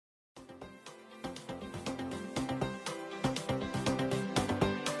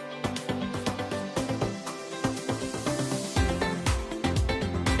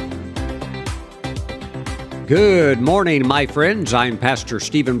Good morning, my friends. I'm Pastor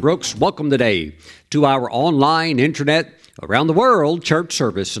Stephen Brooks. Welcome today to our online, internet, around the world church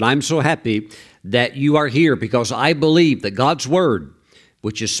service. And I'm so happy that you are here because I believe that God's Word,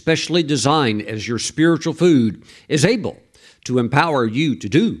 which is specially designed as your spiritual food, is able to empower you to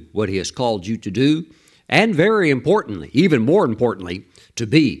do what He has called you to do. And very importantly, even more importantly, to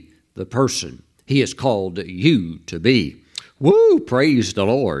be the person He has called you to be. Woo! Praise the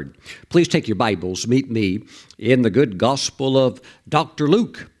Lord. Please take your Bibles. Meet me in the good gospel of Dr.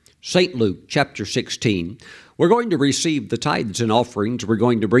 Luke, St. Luke, chapter 16. We're going to receive the tithes and offerings. We're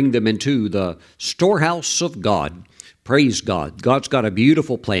going to bring them into the storehouse of God. Praise God. God's got a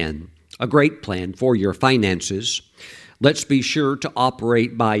beautiful plan, a great plan for your finances. Let's be sure to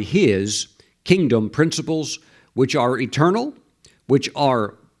operate by His kingdom principles, which are eternal, which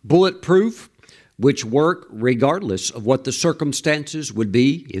are bulletproof, which work regardless of what the circumstances would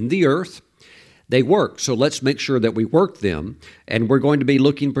be in the earth. They work, so let's make sure that we work them, and we're going to be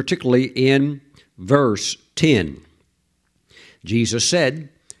looking particularly in verse 10. Jesus said,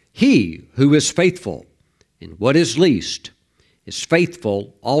 "He who is faithful in what is least is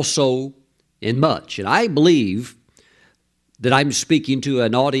faithful also in much." And I believe that I'm speaking to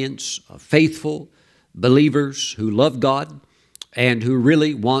an audience of faithful believers who love God and who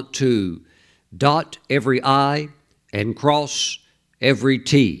really want to dot every I and cross every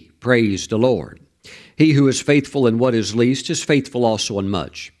T. Praise the Lord. He who is faithful in what is least is faithful also in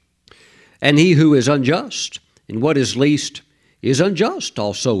much. And he who is unjust in what is least is unjust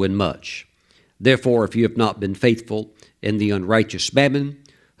also in much. Therefore, if you have not been faithful in the unrighteous mammon,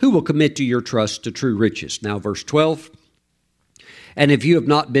 who will commit to your trust to true riches? Now, verse 12. And if you have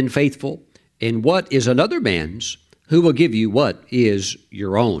not been faithful in what is another man's, who will give you what is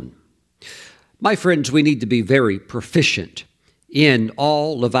your own? My friends, we need to be very proficient in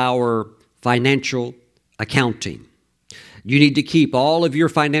all of our financial accounting. You need to keep all of your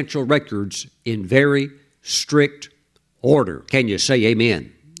financial records in very strict order. Can you say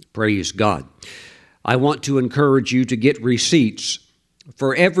amen? Praise God. I want to encourage you to get receipts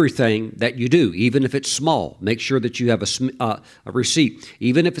for everything that you do, even if it's small. Make sure that you have a receipt,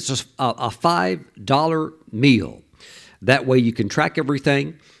 even if it's a $5 meal. That way you can track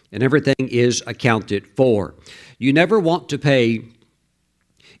everything, and everything is accounted for. You never want to pay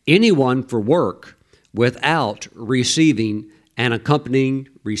anyone for work without receiving an accompanying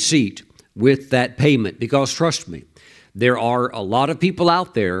receipt with that payment, because trust me, there are a lot of people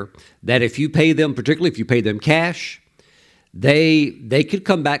out there that if you pay them, particularly if you pay them cash, they could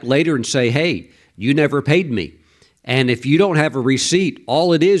come back later and say, "Hey, you never paid me." And if you don't have a receipt,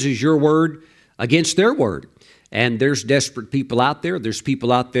 all it is your word against their word. And there's desperate people out there. There's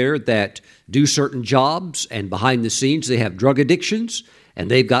people out there that do certain jobs, and behind the scenes they have drug addictions,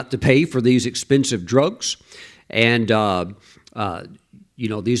 and they've got to pay for these expensive drugs. And,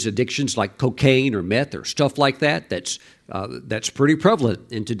 these addictions like cocaine or meth or stuff like that, that's pretty prevalent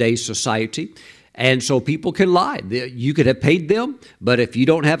in today's society. And so people can lie. You could have paid them, but if you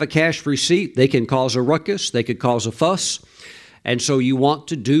don't have a cash receipt, they can cause a ruckus. They could cause a fuss. And so you want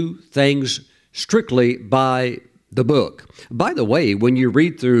to do things strictly by the book. By the way, when you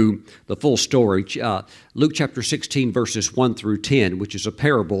read through the full story, Luke chapter 16, verses 1 through 10, which is a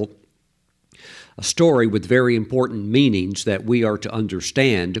parable, a story with very important meanings that we are to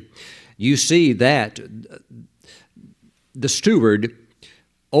understand, you see that the steward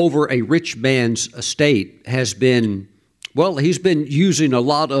over a rich man's estate has been, he's been using a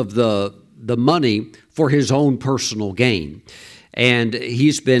lot of the money for his own personal gain. And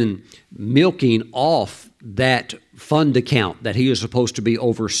he's been milking off that fund account that he is supposed to be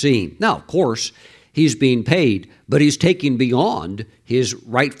overseeing. Now, of course, he's being paid, but he's taking beyond his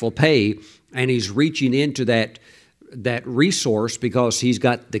rightful pay, and he's reaching into that resource because he's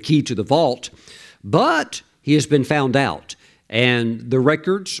got the key to the vault. But he has been found out. And the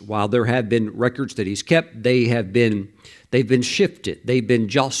records, while there have been records that he's kept, they've been shifted, they've been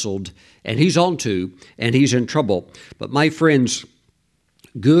jostled, and he's onto, and he's in trouble. But my friends,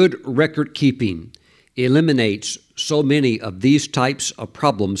 good record keeping eliminates so many of these types of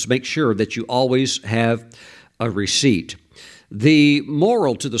problems. Make sure that you always have a receipt. The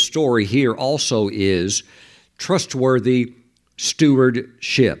moral to the story here also is trustworthy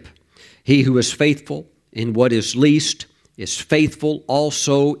stewardship. He who is faithful in what is least is faithful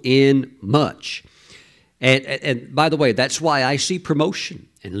also in much. And by the way, that's why I see promotion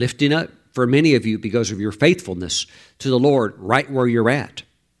and lifting up for many of you because of your faithfulness to the Lord right where you're at.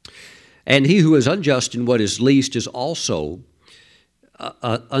 And he who is unjust in what is least is also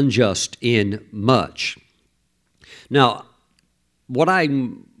unjust in much. Now, what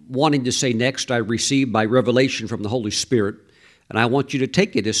I'm wanting to say next, I received by revelation from the Holy Spirit, and I want you to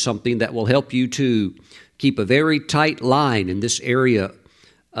take it as something that will help you to keep a very tight line in this area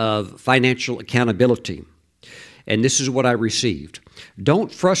of financial accountability. And this is what I received.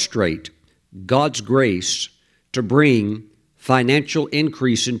 Don't frustrate God's grace to bring financial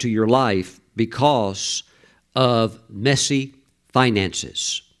increase into your life because of messy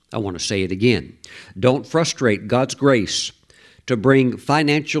finances. I want to say it again. Don't frustrate God's grace to bring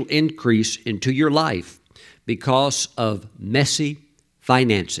financial increase into your life because of messy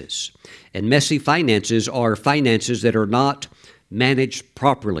finances. And messy finances are finances that are not managed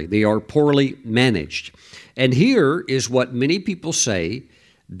properly. They are poorly managed. And here is what many people say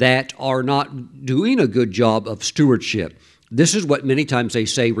that are not doing a good job of stewardship. This is what many times they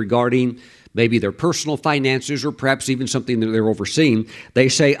say regarding maybe their personal finances or perhaps even something that they're overseeing. They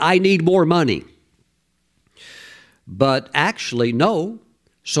say, I need more money. But actually, no.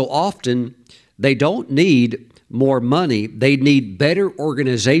 So often, they don't need more money. They need better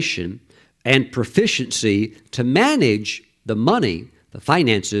organization and proficiency to manage the money, the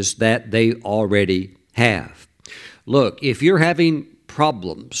finances that they already have. Look, if you're having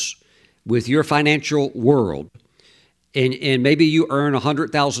problems with your financial world, and maybe you earn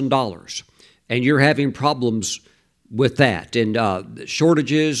 $100,000, and you're having problems with that, and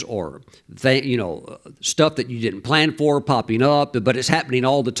shortages or stuff that you didn't plan for popping up, but it's happening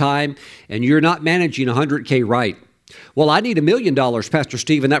all the time, and you're not managing $100K right. Well, I need $1 million, Pastor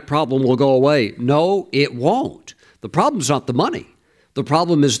Steve, and that problem will go away. No, it won't. The problem's not the money. The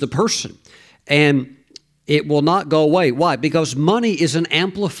problem is the person, and it will not go away. Why? Because money is an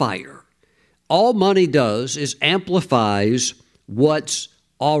amplifier. All money does is amplifies what's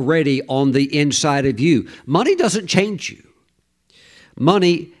already on the inside of you. Money doesn't change you.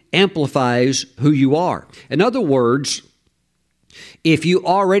 Money amplifies who you are. In other words, if you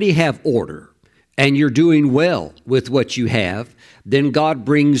already have order and you're doing well with what you have, then God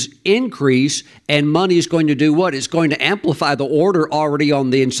brings increase, and money is going to do what? It's going to amplify the order already on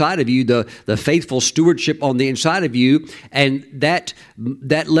the inside of you, the faithful stewardship on the inside of you, and that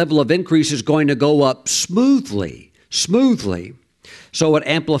level of increase is going to go up smoothly. So it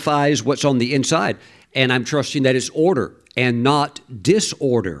amplifies what's on the inside, and I'm trusting that it's order and not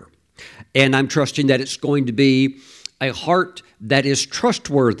disorder. And I'm trusting that it's going to be a heart that is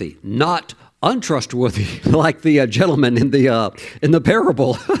trustworthy, not untrustworthy, like the gentleman in the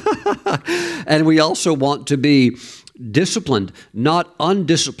parable. And we also want to be disciplined, not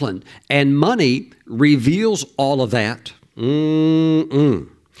undisciplined. And money reveals all of that.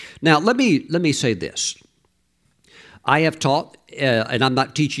 Now, let me say this. I have taught, and I'm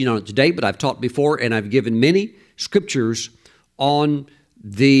not teaching on it today, but I've taught before, and I've given many scriptures on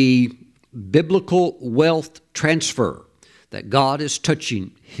the biblical wealth transfer that God is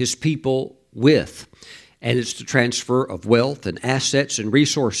touching His people with. And it's the transfer of wealth and assets and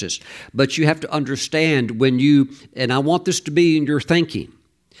resources. But you have to understand and I want this to be in your thinking,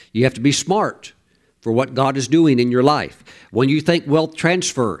 you have to be smart for what God is doing in your life. When you think wealth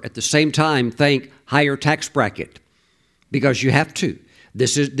transfer, at the same time, think higher tax bracket, because you have to.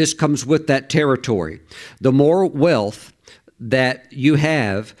 This comes with that territory. The more wealth that you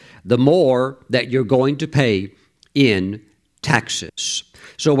have, the more that you're going to pay in taxes.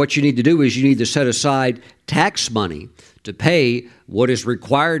 So what you need to do is you need to set aside tax money to pay what is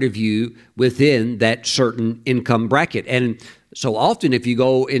required of you within that certain income bracket. And so often if you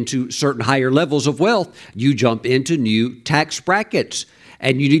go into certain higher levels of wealth, you jump into new tax brackets,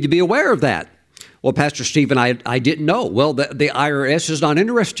 and you need to be aware of that. Well, Pastor Stephen, I didn't know. Well, the IRS is not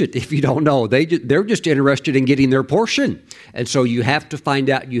interested if you don't know. They're just interested in getting their portion. And so you have to find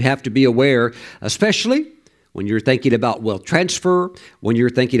out, you have to be aware, especially when you're thinking about wealth transfer, when you're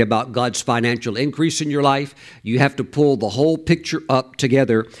thinking about God's financial increase in your life, you have to pull the whole picture up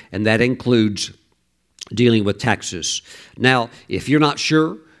together, and that includes dealing with taxes. Now, if you're not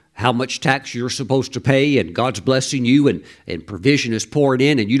sure how much tax you're supposed to pay and God's blessing you and provision is pouring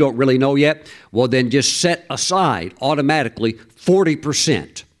in and you don't really know yet, well, then just set aside automatically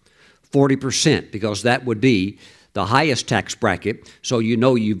 40%, because that would be the highest tax bracket, so you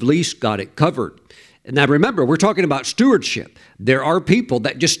know you've at least got it covered. Now remember, we're talking about stewardship. There are people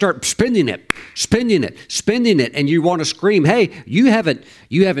that just start spending it, and you want to scream, "Hey, you haven't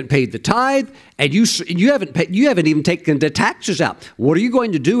paid the tithe, and you haven't even taken the taxes out. What are you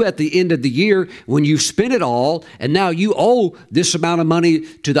going to do at the end of the year when you've spent it all, and now you owe this amount of money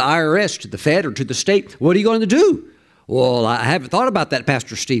to the IRS, to the Fed, or to the state? What are you going to do?" Well, I haven't thought about that,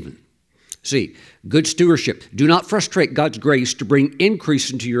 Pastor Stephen. See, good stewardship. Do not frustrate God's grace to bring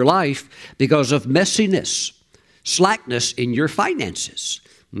increase into your life because of messiness, slackness in your finances.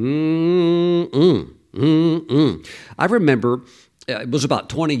 Mm-mm. Mm-mm. I remember it was about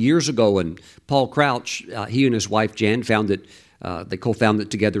 20 years ago, and Paul Crouch, he and his wife Jan founded, they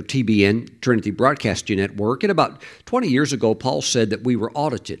co-founded together TBN, Trinity Broadcasting Network. And about 20 years ago, Paul said that we were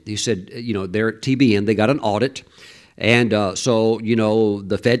audited. He said, they're at TBN, they got an audit. And so,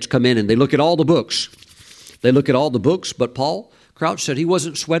 the feds come in and they look at all the books. But Paul Crouch said he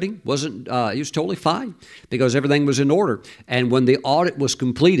wasn't sweating, he was totally fine because everything was in order. And when the audit was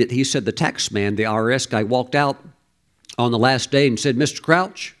completed, he said the tax man, the IRS guy, walked out on the last day and said, Mr.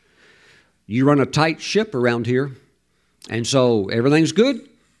 Crouch, you run a tight ship around here. And so everything's good.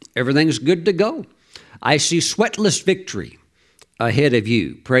 Everything's good to go. I see sweatless victory ahead of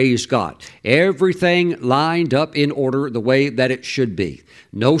you. Praise God. Everything lined up in order the way that it should be.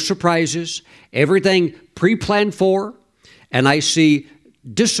 No surprises. Everything pre-planned for. And I see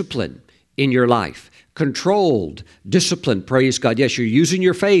discipline in your life. Controlled discipline. Praise God. Yes, you're using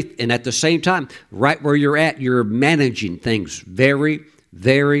your faith. And at the same time, right where you're at, you're managing things very,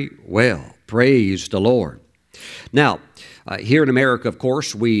 very well. Praise the Lord. Now, here in America, of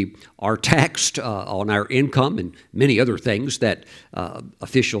course, we are taxed on our income and many other things that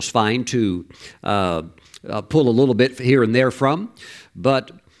officials find to pull a little bit here and there from.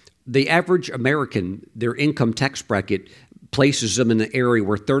 But the average American, their income tax bracket places them in an area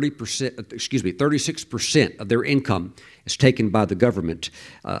where 36% of their income is taken by the government.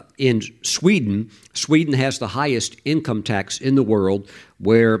 In Sweden has the highest income tax in the world,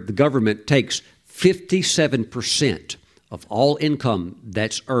 where the government takes 57% of all income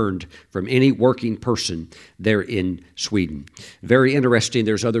that's earned from any working person there in Sweden. Very interesting.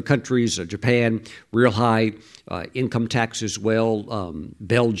 There's other countries, Japan, real high income tax as well,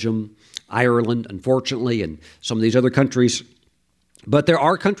 Belgium, Ireland, unfortunately, and some of these other countries. But there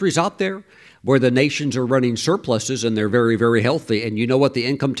are countries out there where the nations are running surpluses and they're very, very healthy. And you know what the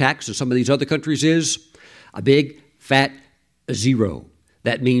income tax in some of these other countries is? A big, fat zero.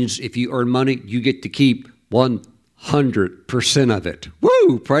 That means if you earn money, you get to keep 100% of it.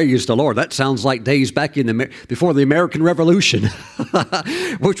 Woo! Praise the Lord. That sounds like days back before the American Revolution,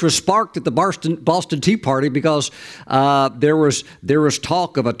 which was sparked at the Boston Tea Party because there was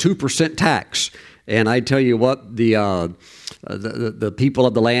talk of a 2% tax. And I tell you what, the people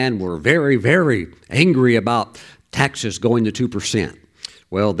of the land were very, very angry about taxes going to 2%.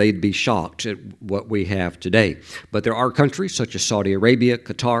 Well, they'd be shocked at what we have today. But there are countries such as Saudi Arabia,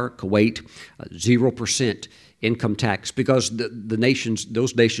 Qatar, Kuwait, 0% income tax because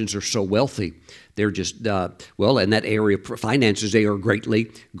those nations are so wealthy. They're just, in that area of finances, they are greatly,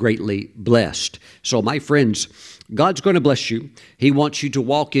 greatly blessed. So my friends, God's going to bless you. He wants you to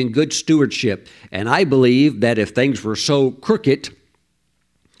walk in good stewardship. And I believe that if things were so crooked,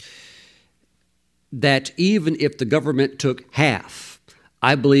 that even if the government took half,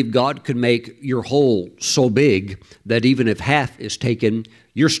 I believe God could make your whole so big that even if half is taken,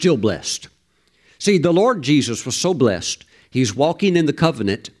 you're still blessed. See, the Lord Jesus was so blessed. He's walking in the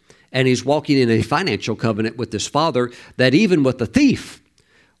covenant, and he's walking in a financial covenant with his Father, that even with the thief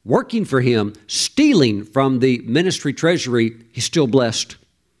working for him, stealing from the ministry treasury, he's still blessed.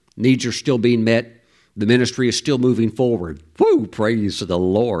 Needs are still being met. The ministry is still moving forward. Woo! Praise the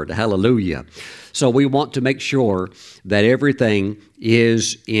Lord. Hallelujah. So we want to make sure that everything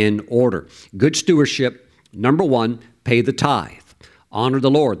is in order. Good stewardship, number one, pay the tithe. Honor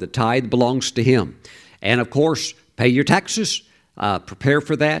the Lord. The tithe belongs to him. And of course, pay your taxes. Prepare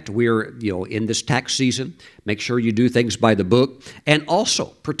for that. We're, in this tax season. Make sure you do things by the book. And also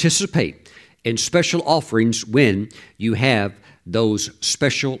participate in special offerings when you have those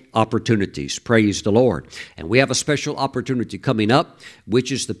special opportunities. Praise the Lord. And we have a special opportunity coming up,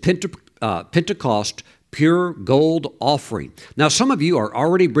 which is the Pentecost Pure Gold Offering. Now, some of you are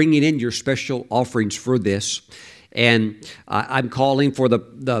already bringing in your special offerings for this, and I'm calling for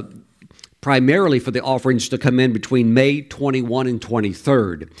primarily for the offerings to come in between May 21 and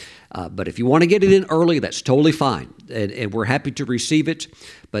 23rd. But if you want to get it in early, that's totally fine, and we're happy to receive it.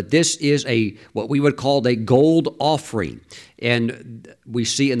 But this is what we would call a gold offering. And we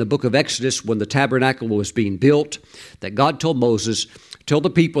see in the book of Exodus, when the tabernacle was being built, that God told Moses, tell the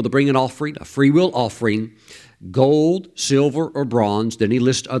people to bring an offering, a free will offering, gold, silver, or bronze. Then he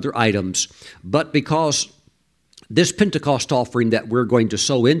lists other items. But because this Pentecost offering that we're going to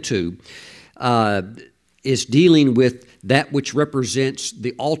sow into is dealing with that which represents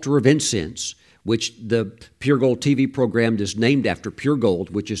the altar of incense, which the Pure Gold TV program is named after, Pure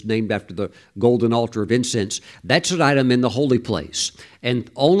Gold, which is named after the golden altar of incense. That's an item in the holy place.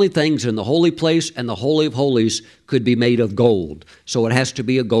 And only things in the holy place and the Holy of Holies could be made of gold. So it has to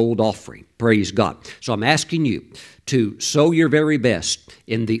be a gold offering. Praise God. So I'm asking you to sow your very best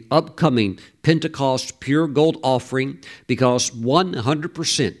in the upcoming Pentecost Pure Gold offering, because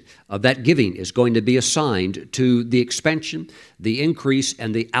 100% of that giving is going to be assigned to the expansion, the increase,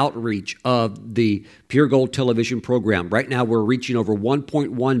 and the outreach of the Pure Gold television program. Right now, we're reaching over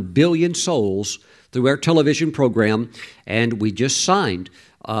 1.1 billion souls through our television program, and we just signed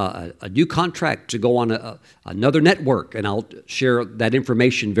a new contract to go on another network, and I'll share that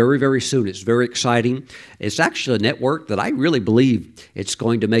information very, very soon. It's very exciting. It's actually a network that I really believe it's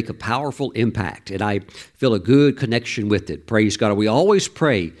going to make a powerful impact, and I feel a good connection with it. Praise God. We always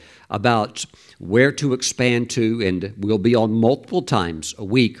pray about where to expand to, and we'll be on multiple times a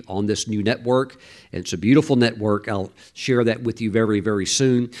week on this new network. And it's a beautiful network. I'll share that with you very, very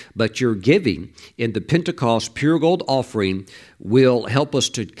soon. But your giving in the Pentecost Pure Gold offering will help us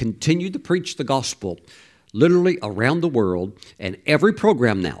to continue to preach the gospel literally around the world. And every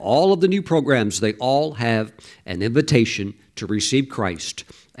program now, all of the new programs, they all have an invitation to receive Christ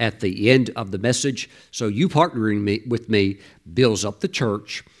at the end of the message. So you partnering with me builds up the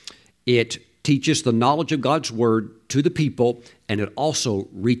church. It teaches the knowledge of God's Word to the people, and it also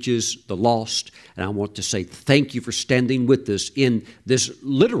reaches the lost. And I want to say thank you for standing with us in this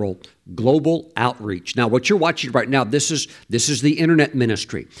literal global outreach. Now, what you're watching right now, this is the internet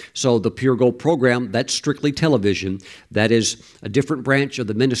ministry. So the Pure Gold program, that's strictly television. That is a different branch of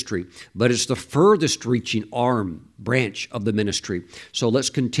the ministry, but it's the furthest reaching arm branch of the ministry. So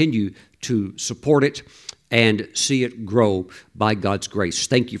let's continue to support it and see it grow by God's grace.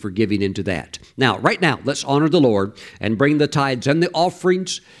 Thank you for giving into that. Now, right now, let's honor the Lord and bring the tithes and the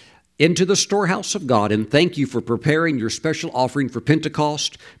offerings into the storehouse of God. And thank you for preparing your special offering for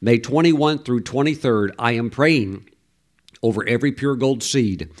Pentecost, May 21 through 23rd. I am praying over every pure gold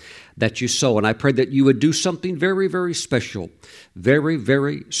seed that you sow. And I pray that you would do something very, very special, very,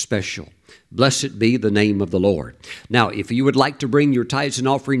 very special. Blessed be the name of the Lord. Now, if you would like to bring your tithes and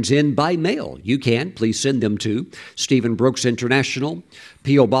offerings in by mail, you can. Please send them to Stephen Brooks International,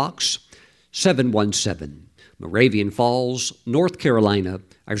 P.O. Box 717, Moravian Falls, North Carolina.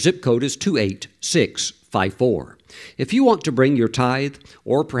 Our zip code is 28654. If you want to bring your tithe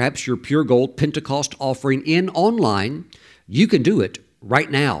or perhaps your Pure Gold Pentecost offering in online, you can do it right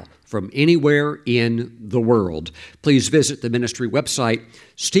now from anywhere in the world. Please visit the ministry website,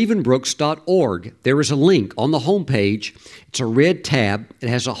 stephenbrooks.org. There is a link on the homepage. It's a red tab. It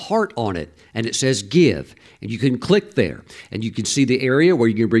has a heart on it, and it says Give. And you can click there, and you can see the area where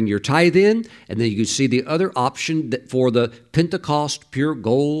you can bring your tithe in, and then you can see the other option for the Pentecost Pure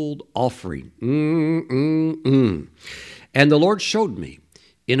Gold offering. And the Lord showed me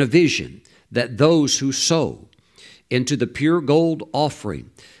in a vision that those who sow into the pure gold offering,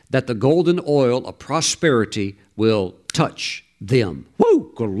 that the golden oil of prosperity will touch them.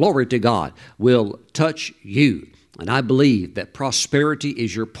 Woo! Glory to God. Will touch you. And I believe that prosperity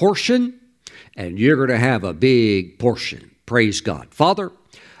is your portion, and you're going to have a big portion. Praise God. Father,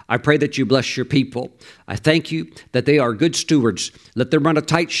 I pray that you bless your people. I thank you that they are good stewards. Let them run a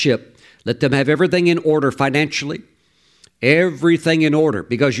tight ship. Let them have everything in order financially. Everything in order,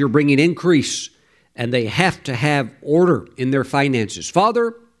 because you're bringing increase, and they have to have order in their finances.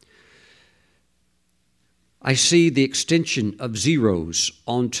 Father, I see the extension of zeros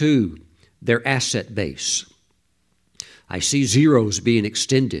onto their asset base. I see zeros being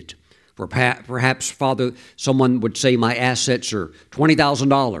extended. Perhaps, Father, someone would say my assets are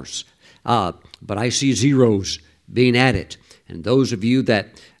 $20,000, but I see zeros being added. And those of you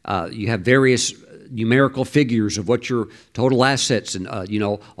that you have various numerical figures of what your total assets and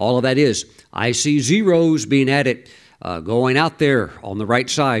all of that is, I see zeros being added, going out there on the right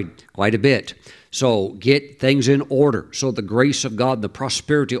side quite a bit. So get things in order so the grace of God, the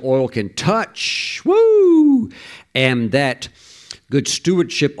prosperity oil can touch, and that good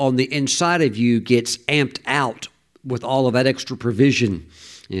stewardship on the inside of you gets amped out with all of that extra provision.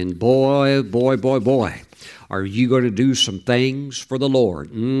 And boy, are you going to do some things for the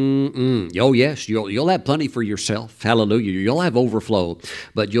Lord. Oh, yes, you'll have plenty for yourself. Hallelujah. You'll have overflow,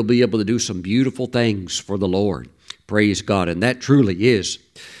 but you'll be able to do some beautiful things for the Lord. Praise God. And that truly is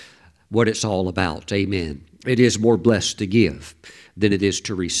what it's all about. Amen. It is more blessed to give than it is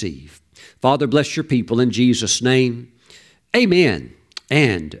to receive. Father, bless your people in Jesus' name. Amen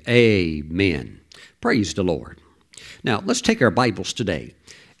and amen. Praise the Lord. Now, let's take our Bibles today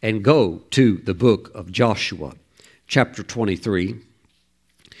and go to the book of Joshua, chapter 23.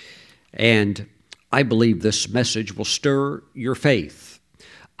 And I believe this message will stir your faith.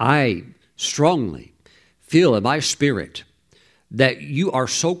 I strongly feel in my spirit that you are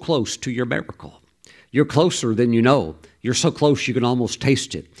so close to your miracle. You're closer than you know. You're so close you can almost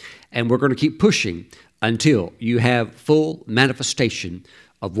taste it. And we're going to keep pushing until you have full manifestation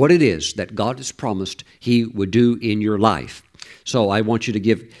of what it is that God has promised He would do in your life. So I want you to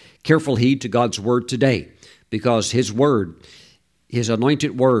give careful heed to God's Word today, because His Word, His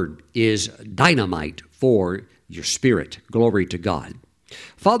anointed Word, is dynamite for your spirit. Glory to God.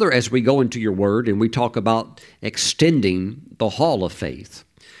 Father, as we go into your Word and we talk about extending the hall of faith,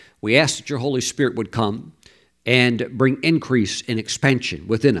 we ask that your Holy Spirit would come and bring increase and expansion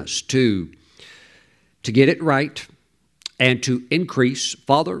within us to get it right and to increase.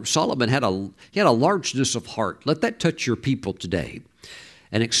 Father, Solomon had a largeness of heart. Let that touch your people today.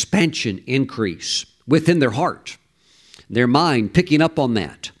 An expansion increase within their heart, their mind picking up on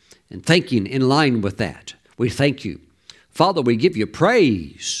that and thinking in line with that. We thank you. Father, we give you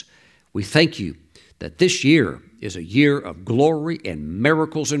praise. We thank you that this year is a year of glory and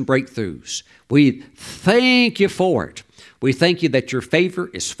miracles and breakthroughs. We thank you for it. We thank you that your favor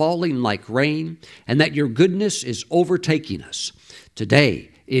is falling like rain and that your goodness is overtaking us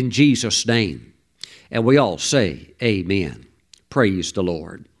today in Jesus' name. And we all say amen. Praise the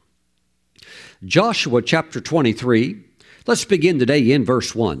Lord. Joshua chapter 23. Let's begin today in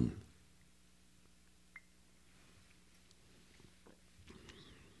verse 1.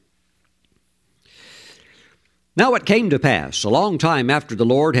 Now it came to pass, a long time after the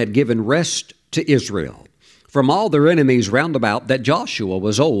Lord had given rest to Israel from all their enemies round about, that Joshua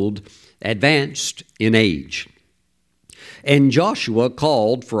was old, advanced in age. And Joshua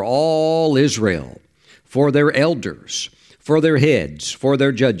called for all Israel, for their elders, for their heads, for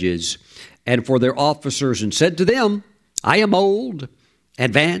their judges, and for their officers, and said to them, I am old,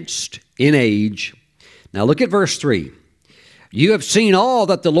 advanced in age. Now look at verse 3. You have seen all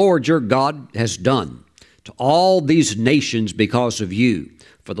that the Lord your God has done to all these nations because of you.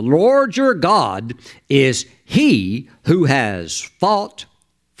 For the Lord your God is He who has fought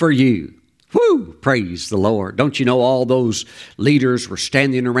for you. Whew, praise the Lord. Don't you know all those leaders were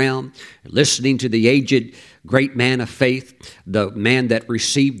standing around listening to the aged great man of faith, the man that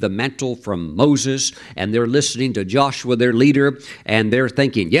received the mantle from Moses, and they're listening to Joshua, their leader, and they're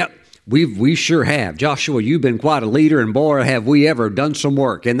thinking, yep, we sure have. Joshua, you've been quite a leader, and boy, have we ever done some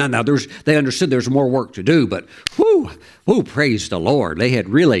work. And now they understood there's more work to do, but whew, praise the Lord. They had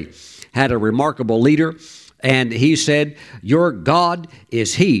really had a remarkable leader, and he said, your God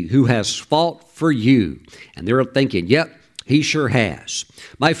is He who has fought for you. And they're thinking, yep, He sure has.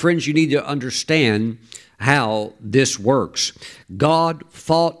 My friends, you need to understand how this works. God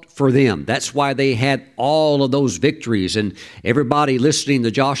fought for them. That's why they had all of those victories, and everybody listening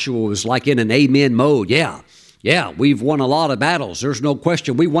to Joshua was like in an amen mode. Yeah, we've won a lot of battles. There's no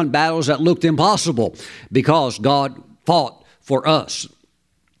question. We won battles that looked impossible because God fought for us.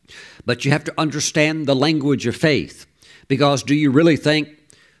 But you have to understand the language of faith, because do you really think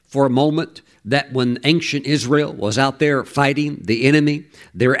for a moment that when ancient Israel was out there fighting the enemy,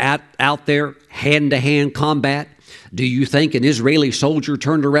 they're out there hand-to-hand combat, do you think an Israeli soldier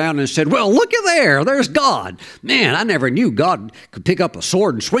turned around and said, well, look at there's God. Man, I never knew God could pick up a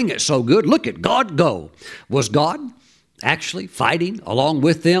sword and swing it so good. Look at God go. Was God actually fighting along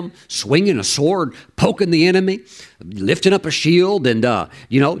with them, swinging a sword, poking the enemy, lifting up a shield, and,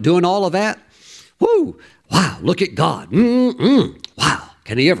 doing all of that? Woo! Wow, look at God. Wow.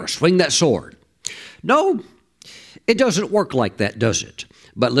 Can He ever swing that sword? No, it doesn't work like that, does it?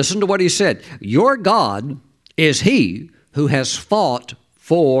 But listen to what He said. Your God is He who has fought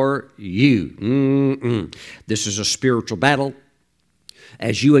for you. This is a spiritual battle.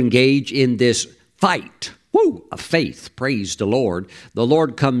 As you engage in this fight of faith, praise the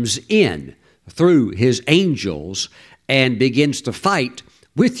Lord comes in through His angels and begins to fight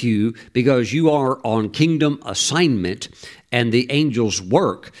with you, because you are on kingdom assignment, and the angels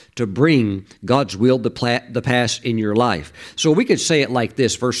work to bring God's will to pass in your life. So we could say it like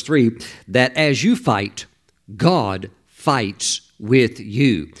this, verse 3, that as you fight, God fights with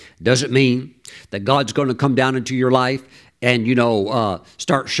you. Doesn't mean that God's going to come down into your life and,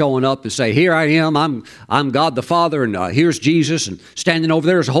 start showing up and say, here I am, I'm God the Father, and here's Jesus, and standing over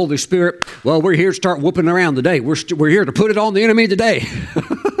there is the Holy Spirit. Well, we're here to start whooping around today. We're here to put it on the enemy today.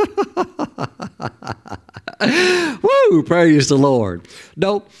 Woo, praise the Lord.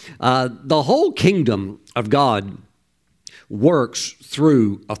 No, the whole kingdom of God works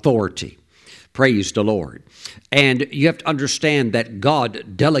through authority. Praise the Lord. And you have to understand that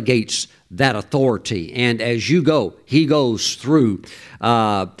God delegates that authority. And as you go, He goes through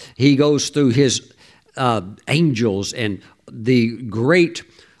His angels and the great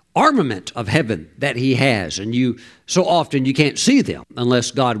armament of heaven that he has, and you so often you can't see them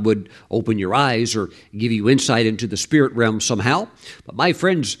unless God would open your eyes or give you insight into the spirit realm somehow. But my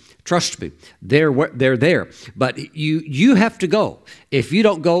friends, trust me, they're there. But you have to go. If you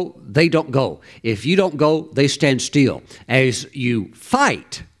don't go, they don't go. If you don't go, they stand still. As you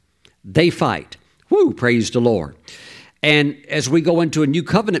fight, they fight. Woo, praise the Lord. And as we go into a new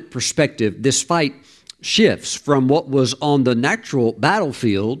covenant perspective, this fight shifts from what was on the natural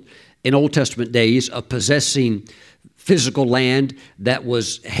battlefield in Old Testament days of possessing physical land that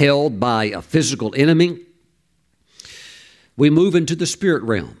was held by a physical enemy. We move into the spirit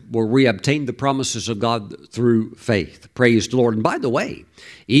realm where we obtain the promises of God through faith. Praise the Lord. And by the way,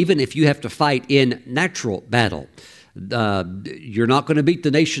 even if you have to fight in natural battle, you're not going to beat the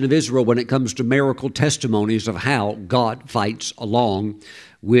nation of Israel when it comes to miracle testimonies of how God fights along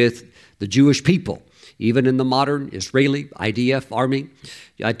with the Jewish people. Even in the modern Israeli IDF army,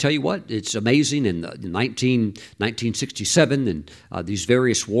 I tell you what, it's amazing. In 1967 and these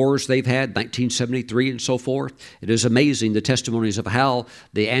various wars they've had, 1973 and so forth, it is amazing the testimonies of how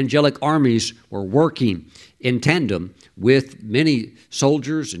the angelic armies were working in tandem with many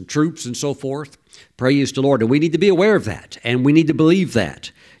soldiers and troops and so forth. Praise the Lord. And we need to be aware of that, and we need to believe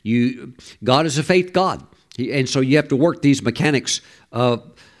that. God is a faith God, and so you have to work these mechanics of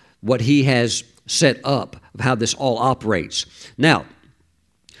what He has set up, of how this all operates. Now,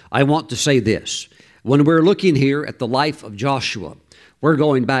 I want to say this. When we're looking here at the life of Joshua, we're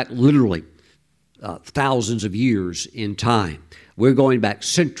going back literally thousands of years in time. We're going back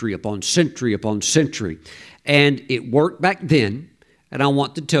century upon century upon century. And it worked back then, and I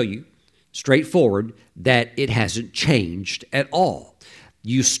want to tell you straightforward that it hasn't changed at all.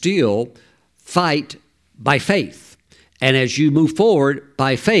 You still fight by faith. And as you move forward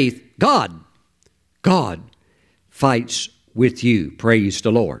by faith, God fights with you. Praise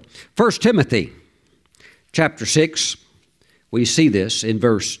the Lord. 1 Timothy chapter 6, we see this in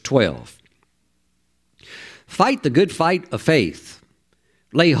verse 12. Fight the good fight of faith.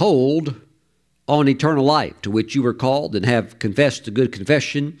 Lay hold on eternal life, to which you were called and have confessed the good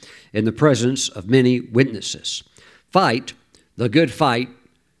confession in the presence of many witnesses. Fight the good fight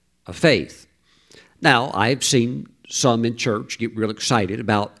of faith. Now, I've seen some in church get real excited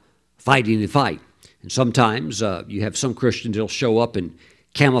about fighting the fight. And sometimes you have some Christians that'll show up in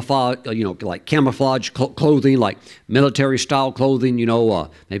camouflage, like camouflage clothing, like military style clothing,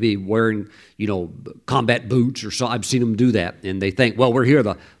 maybe wearing, combat boots or so. I've seen them do that. And they think, well, we're here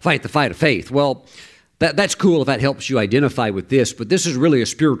to fight the fight of faith. Well, that's cool if that helps you identify with this, but this is really a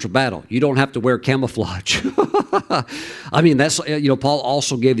spiritual battle. You don't have to wear camouflage. I mean, that's, Paul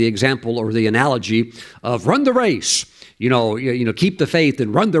also gave the example or the analogy of run the race. Keep the faith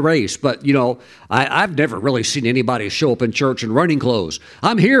and run the race. But, I've never really seen anybody show up in church in running clothes.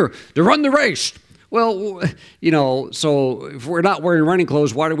 I'm here to run the race. Well, so if we're not wearing running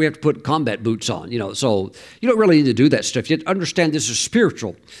clothes, why do we have to put combat boots on? So you don't really need to do that stuff. You understand this is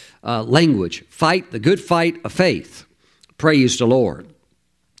spiritual language. Fight the good fight of faith. Praise the Lord.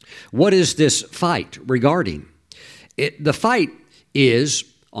 What is this fight regarding? The fight is,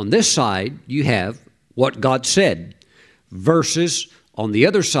 on this side, you have what God said, versus on the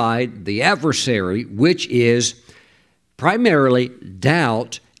other side, the adversary, which is primarily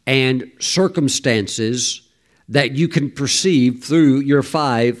doubt and circumstances that you can perceive through your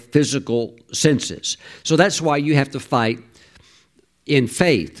 5 physical senses. So that's why you have to fight in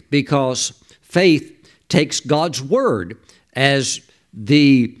faith, because faith takes God's word as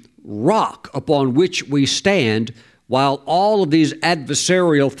the rock upon which we stand, while all of these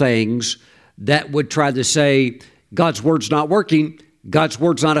adversarial things that would try to say, God's word's not working, God's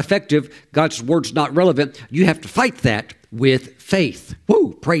word's not effective, God's word's not relevant. You have to fight that with faith.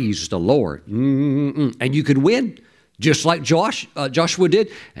 Woo! Praise the Lord. And you can win, just like Joshua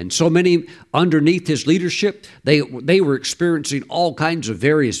did, and so many underneath his leadership. They were experiencing all kinds of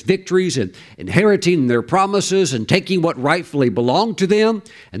various victories and inheriting their promises and taking what rightfully belonged to them.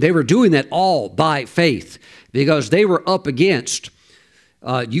 And they were doing that all by faith, because they were up against,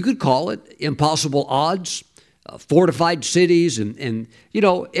 you could call it impossible odds. Fortified cities, and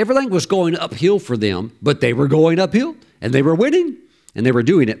everything was going uphill for them, but they were going uphill, and they were winning, and they were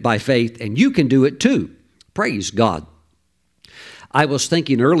doing it by faith, and you can do it too. Praise God. I was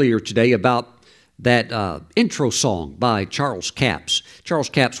thinking earlier today about that intro song by Charles Capps. Charles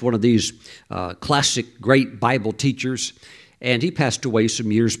Capps, one of these classic great Bible teachers, and he passed away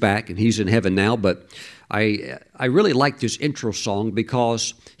some years back, and he's in heaven now, but I really liked this intro song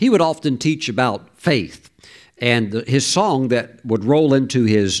because he would often teach about faith. And his song that would roll into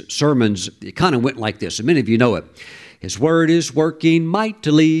his sermons, it kind of went like this, and many of you know it. His word is working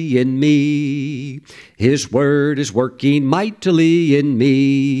mightily in me. His word is working mightily in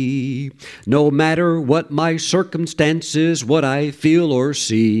me. No matter what my circumstances, what I feel or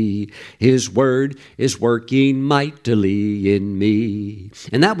see, His word is working mightily in me.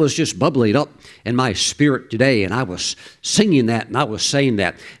 And that was just bubbling up in my spirit today, and I was singing that, and I was saying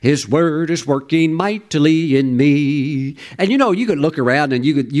that. His word is working mightily in me. And you could look around and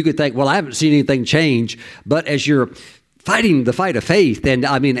you could think, well, I haven't seen anything change. But as you're fighting the fight of faith, and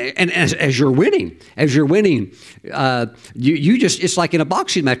as you're winning, you just, it's like in a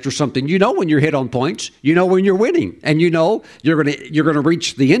boxing match or something. You know when you're hit on points, you know when you're winning, and you know you're gonna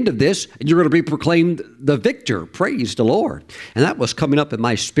reach the end of this, and you're gonna be proclaimed the victor. Praise the Lord. And that was coming up in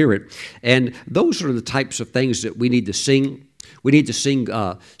my spirit. And those are the types of things that we need to sing. We need to sing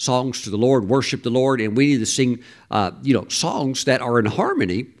songs to the Lord, worship the Lord, and we need to sing, songs that are in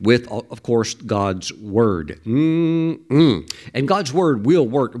harmony with, of course, God's Word. And God's Word will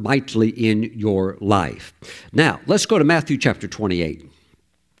work mightily in your life. Now, let's go to Matthew chapter 28.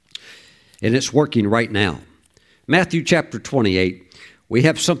 And it's working right now. Matthew chapter 28, we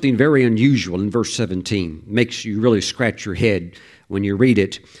have something very unusual in verse 17. Makes you really scratch your head when you read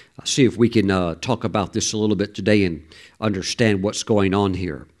it. See if we can talk about this a little bit today and understand what's going on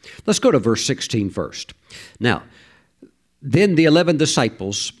here. Let's go to verse 16 first. Now, then the 11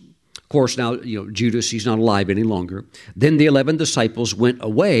 disciples, of course now, Judas, he's not alive any longer. Then the 11 disciples went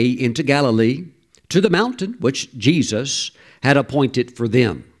away into Galilee to the mountain which Jesus had appointed for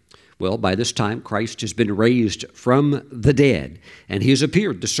them. Well, by this time, Christ has been raised from the dead, and He has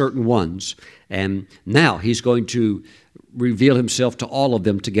appeared to certain ones, and now He's going to reveal Himself to all of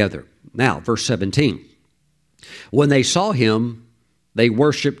them together. Now, verse 17. When they saw Him, they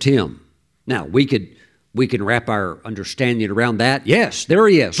worshiped Him. Now, we can wrap our understanding around that. Yes, there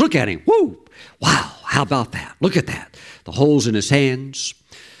He is. Look at Him. Woo! Wow, how about that? Look at that. The holes in His hands,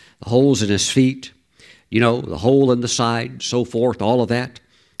 the holes in His feet, the hole in the side, so forth, all of that.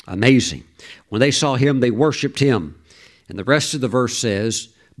 Amazing. When they saw Him, they worshiped Him. And the rest of the verse says,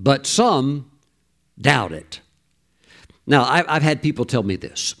 but some doubted. Now, I've had people tell me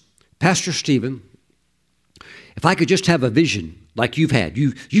this. Pastor Stephen, if I could just have a vision like you've had,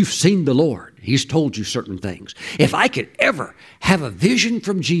 you've seen the Lord. He's told you certain things. If I could ever have a vision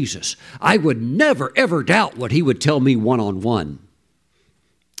from Jesus, I would never, ever doubt what He would tell me one-on-one.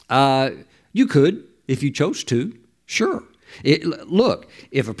 You could, if you chose to, sure. Look,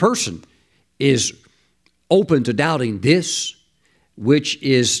 if a person is open to doubting this, which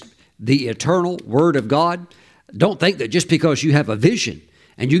is the eternal Word of God, don't think that just because you have a vision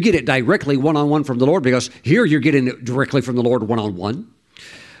and you get it directly one-on-one from the Lord, because here you're getting it directly from the Lord one-on-one.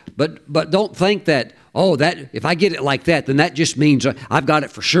 But don't think that, that if I get it like that, then that just means I've got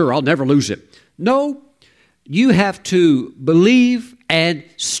it for sure. I'll never lose it. No, you have to believe and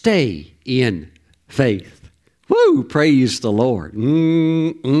stay in faith. Woo, praise the Lord.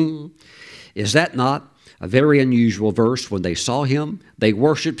 Is that not a very unusual verse? When they saw Him, they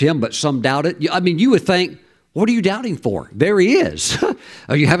worshiped Him, but some doubted. I mean, you would think, what are you doubting for? There He is.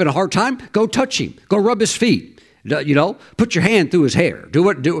 Are you having a hard time? Go touch Him. Go rub His feet. Put your hand through His hair.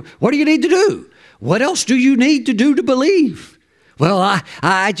 What do you need to do? What else do you need to do to believe? Well,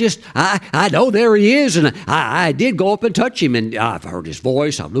 I know there He is, and I did go up and touch Him, and I've heard His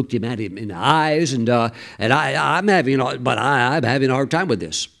voice. I've looked Him at Him in the eyes, and I'm having a hard time with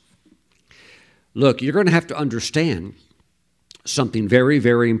this. Look, you're going to have to understand something very,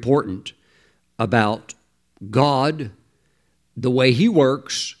 very important about God, the way He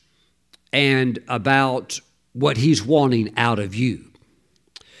works, and about what He's wanting out of you.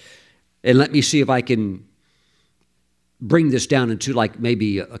 And let me see if I can bring this down into like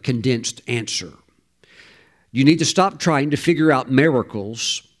maybe a condensed answer. You need to stop trying to figure out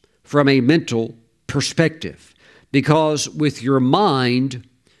miracles from a mental perspective, because with your mind,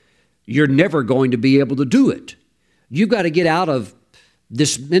 you're never going to be able to do it. You've got to get out of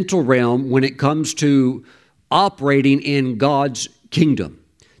this mental realm when it comes to operating in God's kingdom.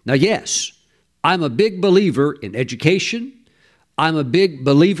 Now, yes, I'm a big believer in education. I'm a big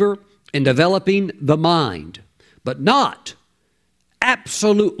believer in developing the mind, but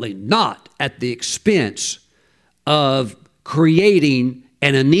absolutely not at the expense of creating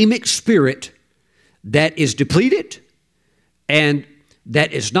an anemic spirit that is depleted and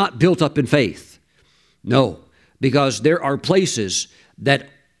that is not built up in faith. No, because there are places in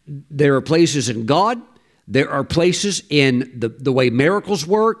God, there are places in the way miracles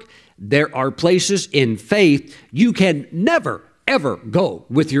work, there are places in faith you can never, ever go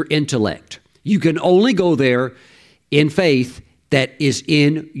with your intellect. You can only go there in faith that is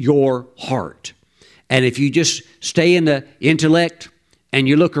in your heart. And if you just stay in the intellect and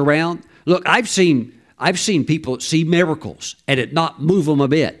you look around, look, I've seen people see miracles and it not move them a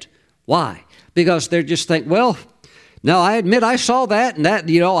bit. Why? Because they just think, well, no, I admit I saw that, and that,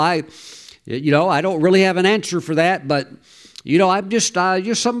 I don't really have an answer for that, but, I'm just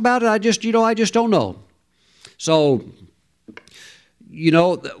something about it. I just don't know. So,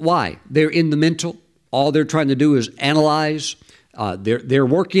 why? They're in the mental. All they're trying to do is analyze. They're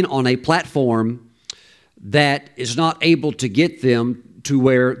working on a platform that is not able to get them to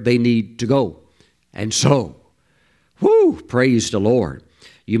where they need to go. And so, praise the Lord.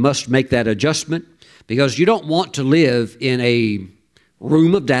 You must make that adjustment because you don't want to live in a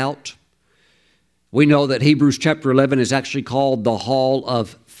room of doubt. We know that Hebrews chapter 11 is actually called the Hall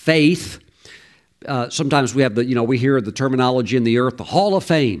of Faith. Sometimes we have we hear the terminology in the earth, the Hall of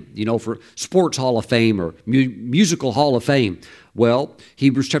Fame, for sports Hall of Fame or musical Hall of Fame. Well,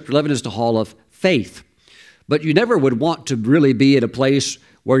 Hebrews chapter 11 is the Hall of Faith. But you never would want to really be at a place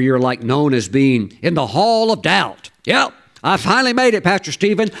where you're like known as being in the Hall of Doubt. Yep, I finally made it, Pastor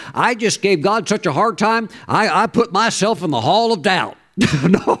Stephen. I just gave God such a hard time. I put myself in the Hall of Doubt.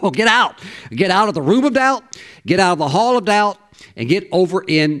 No, get out. Get out of the room of doubt. Get out of the Hall of Doubt and get over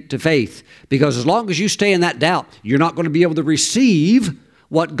into faith. Because as long as you stay in that doubt, you're not going to be able to receive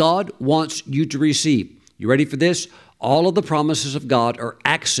what God wants you to receive. You ready for this? All of the promises of God are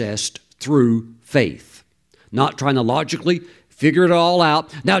accessed through faith. Not trying to logically figure it all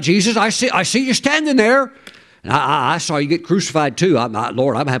out. Now, Jesus, I see you standing there. And I saw you get crucified too.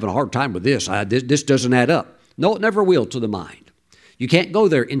 Lord, I'm having a hard time with this. This doesn't add up. No, it never will to the mind. You can't go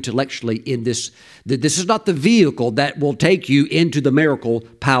there intellectually in this. This is not the vehicle that will take you into the miracle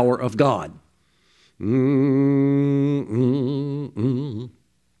power of God.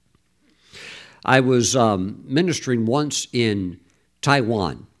 I was ministering once in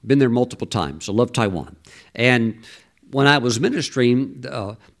Taiwan. Been there multiple times. I love Taiwan. And when I was ministering,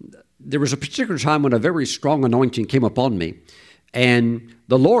 there was a particular time when a very strong anointing came upon me. And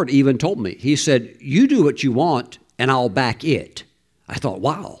the Lord even told me, He said, you do what you want and I'll back it. I thought,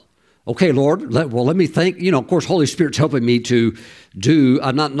 wow. Okay, Lord, let me think. Of course, Holy Spirit's helping me to do.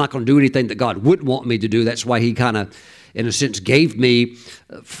 I'm not going to do anything that God wouldn't want me to do. That's why He kind of, in a sense, gave me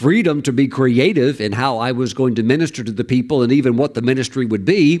freedom to be creative in how I was going to minister to the people and even what the ministry would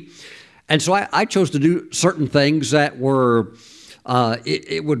be. And so I chose to do certain things that were,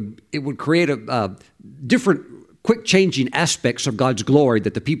 it would create a different, quick changing aspects of God's glory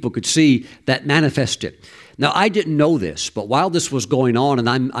that the people could see that manifested. Now, I didn't know this, but while this was going on and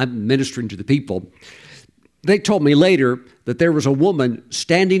I'm ministering to the people, they told me later that there was a woman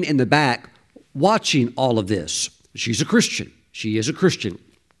standing in the back watching all of this. She's a Christian. She is a Christian.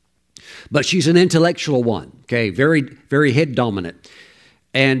 But she's an intellectual one, okay, very, very head dominant.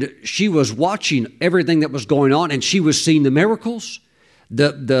 And she was watching everything that was going on, and she was seeing the miracles.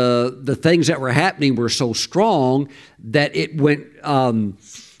 The things that were happening were so strong that it went.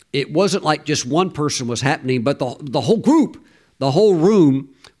 It wasn't like just one person was happening, but the whole group, the whole room,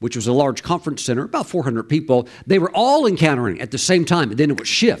 which was a large conference center, about 400 people, they were all encountering at the same time. And then it would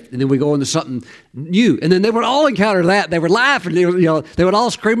shift, and then we go into something new. And then they would all encounter that. They would laugh, and they would all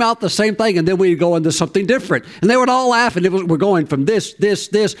scream out the same thing, and then we'd go into something different. And they would all laugh, and we're going from this.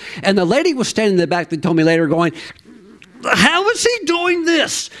 And the lady was standing in the back that told me later going, how is he doing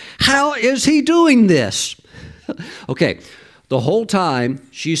this? How is he doing this? Okay. The whole time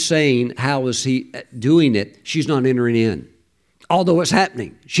she's saying, how is he doing it? She's not entering in. Although it's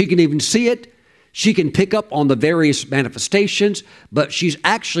happening. She can even see it. She can pick up on the various manifestations, but she's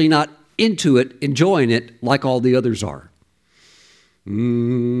actually not into it, enjoying it like all the others are. How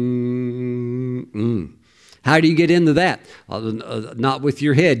do you get into that? Not with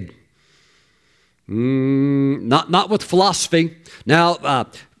your head. Not with philosophy. Now,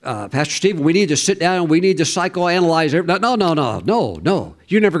 Pastor Stephen, we need to sit down and we need to psychoanalyze everything. No.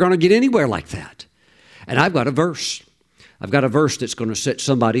 You're never going to get anywhere like that. And I've got a verse. I've got a verse that's going to set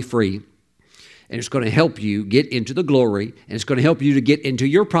somebody free. And it's going to help you get into the glory. And it's going to help you to get into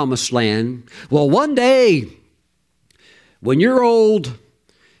your promised land. Well, one day, when you're old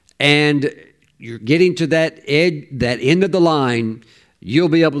and you're getting to that edge, that end of the line, you'll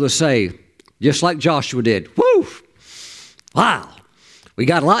be able to say, just like Joshua did, whoo, wow. We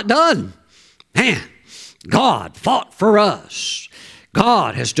got a lot done. Man, God fought for us.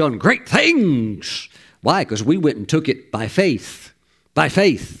 God has done great things. Why? Because we went and took it by faith. By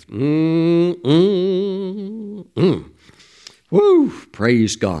faith. Woo!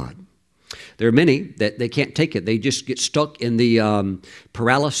 Praise God. There are many that they can't take it. They just get stuck in the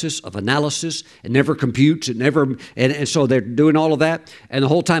paralysis of analysis. It never computes. And so they're doing all of that. And the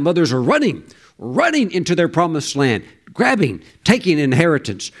whole time others are running running into their promised land, grabbing, taking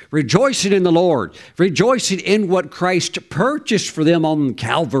inheritance, rejoicing in the Lord, rejoicing in what Christ purchased for them on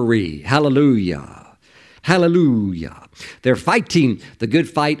Calvary. Hallelujah. Hallelujah. They're fighting the good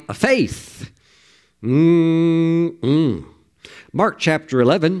fight of faith. Mark chapter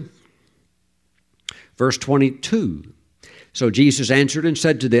 11, verse 22. So Jesus answered and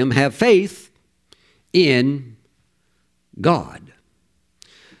said to them, have faith in God.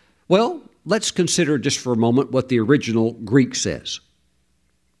 Well, let's consider just for a moment what the original Greek says.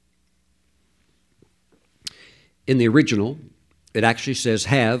 In the original, it actually says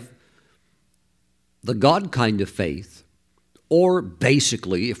have the God kind of faith, or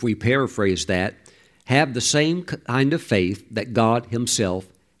basically, if we paraphrase that, have the same kind of faith that God Himself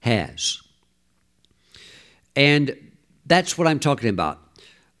has. And that's what I'm talking about.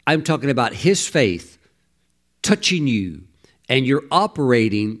 I'm talking about His faith touching you, and you're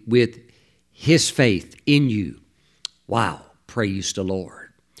operating with His faith in you. Wow, praise the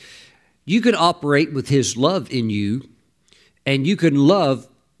Lord. You can operate with His love in you, and you can love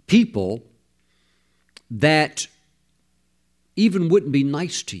people that even wouldn't be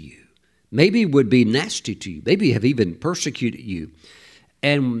nice to you, maybe would be nasty to you, maybe have even persecuted you.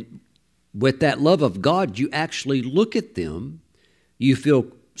 And with that love of God, you actually look at them, you feel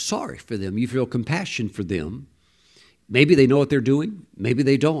sorry for them, you feel compassion for them. Maybe they know what they're doing, maybe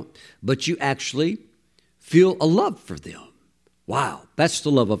they don't, but you actually feel a love for them. Wow, that's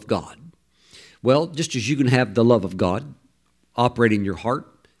the love of God. Well, just as you can have the love of God operate in your heart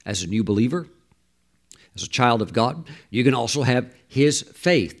as a new believer, as a child of God, you can also have His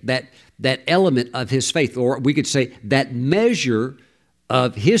faith, that element of His faith, or we could say that measure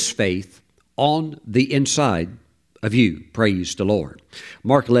of His faith on the inside of you. Praise the Lord.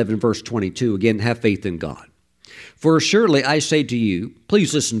 Mark 11, verse 22, again, have faith in God. For surely I say to you,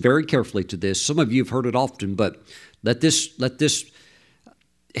 please listen very carefully to this. Some of you have heard it often, but let this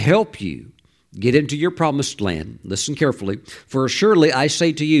help you get into your promised land. Listen carefully. For surely I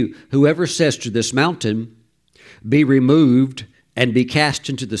say to you, whoever says to this mountain, be removed and be cast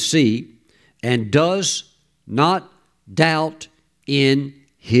into the sea, and does not doubt in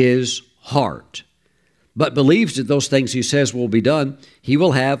his heart, but believes that those things he says will be done, he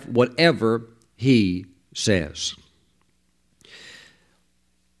will have whatever he says.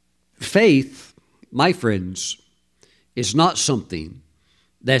 Faith, my friends, is not something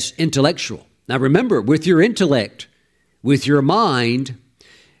that's intellectual. Now remember, with your intellect, with your mind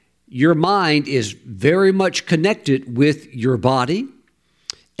is very much connected with your body.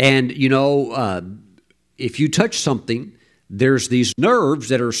 And, if you touch something, there's these nerves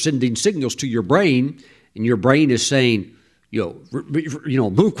that are sending signals to your brain, and your brain is saying,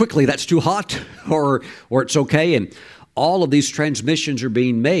 move quickly, that's too hot, or it's okay. And all of these transmissions are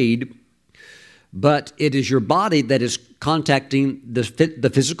being made, but it is your body that is contacting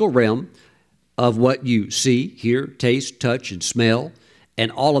the physical realm of what you see, hear, taste, touch, and smell.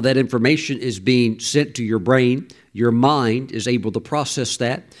 And all of that information is being sent to your brain. Your mind is able to process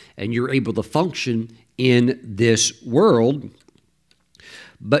that, and you're able to function in this world.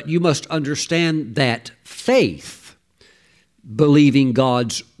 But you must understand that faith, believing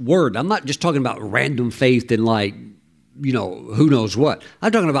God's word. I'm not just talking about random faith in who knows what.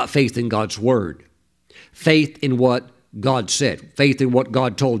 I'm talking about faith in God's word. Faith in what God said. Faith in what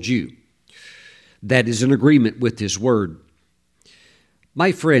God told you. That is in agreement with His word.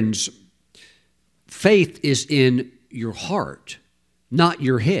 My friends, faith is in your heart, not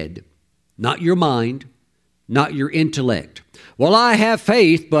your head, not your mind, not your intellect. Well, I have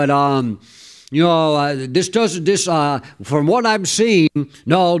faith, but this doesn't. From what I'm seeing,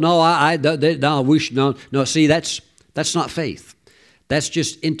 no. See, that's not faith. That's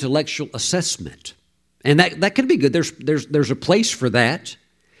just intellectual assessment, and that can be good. There's a place for that,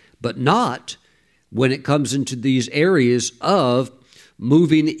 but not when it comes into these areas of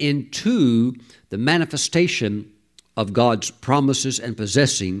moving into the manifestation of God's promises and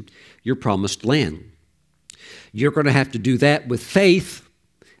possessing your promised land. You're going to have to do that with faith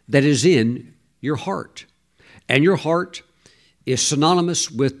that is in your heart. And your heart is synonymous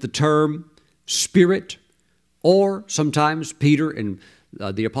with the term spirit, or sometimes Peter and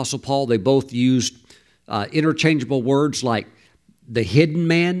the Apostle Paul, they both used interchangeable words like the hidden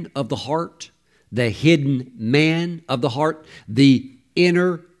man of the heart, the hidden man of the heart, the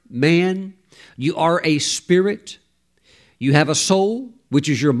inner man. You are a spirit. You have a soul, which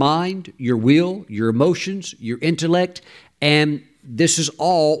is your mind, your will, your emotions, your intellect, and this is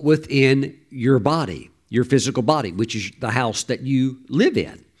all within your body, your physical body, which is the house that you live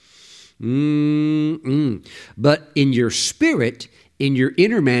in. But in your spirit in your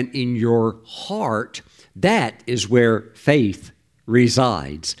inner man, in your heart, that is where faith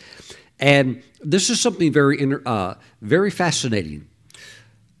resides. And this is something very fascinating.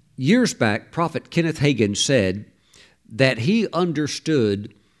 Years back, Prophet Kenneth Hagin said that he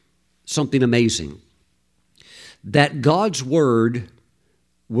understood something amazing, that God's Word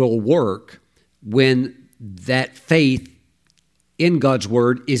will work when that faith in God's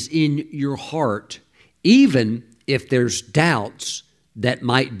Word is in your heart, even if there's doubts that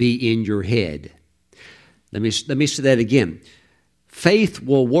might be in your head. Let me say that again. Faith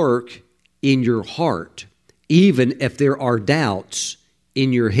will work in your heart, even if there are doubts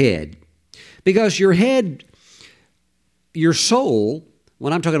in your head. Because your head, your soul,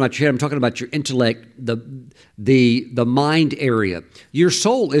 when I'm talking about your head, I'm talking about your intellect, the mind area. Your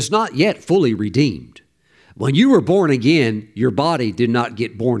soul is not yet fully redeemed. When you were born again, your body did not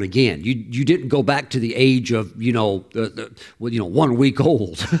get born again. You didn't go back to the age of 1 week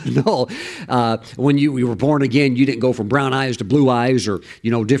old. No, when you were born again, you didn't go from brown eyes to blue eyes or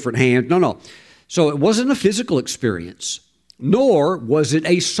different hands. No. So it wasn't a physical experience, nor was it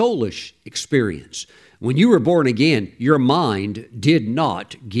a soulish experience. When you were born again, your mind did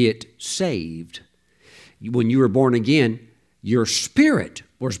not get saved. When you were born again, your spirit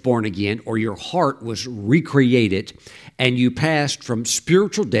was born again, or your heart was recreated, and you passed from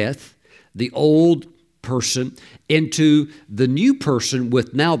spiritual death, the old person, into the new person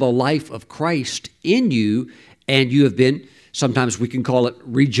with now the life of Christ in you, and you have been, sometimes we can call it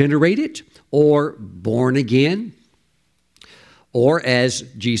regenerated or born again, or as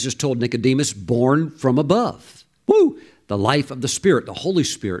Jesus told Nicodemus, born from above. Woo! The life of the Spirit, the Holy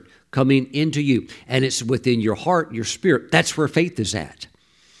Spirit coming into you. And it's within your heart, your spirit. That's where faith is at.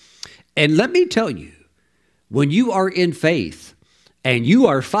 And let me tell you, when you are in faith and you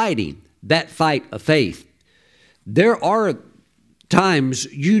are fighting that fight of faith, there are times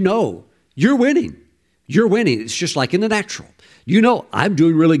you're winning. You're winning. It's just like in the natural. I'm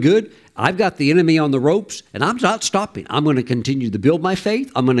doing really good. I've got the enemy on the ropes, and I'm not stopping. I'm going to continue to build my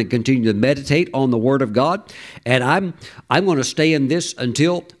faith. I'm going to continue to meditate on the Word of God, and I'm going to stay in this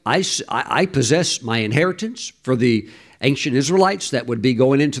until I possess my inheritance for the ancient Israelites that would be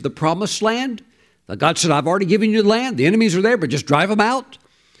going into the promised land. God said, I've already given you the land. The enemies are there, but just drive them out.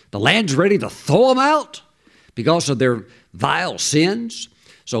 The land's ready to throw them out because of their vile sins.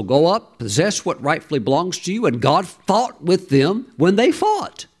 So go up, possess what rightfully belongs to you, and God fought with them when they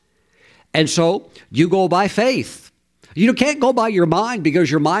fought. And so you go by faith. You can't go by your mind,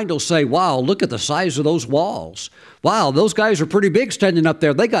 because your mind will say, wow, look at the size of those walls. Wow, those guys are pretty big standing up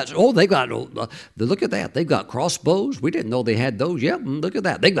there. Look at that. They've got crossbows. We didn't know they had those. Yeah, look at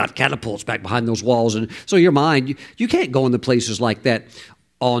that. They've got catapults back behind those walls. And so your mind, you can't go into places like that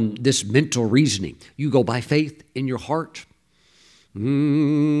on this mental reasoning. You go by faith in your heart.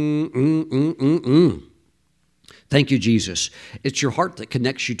 Thank you, Jesus. It's your heart that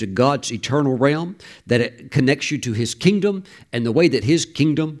connects you to God's eternal realm, that it connects you to His kingdom and the way that His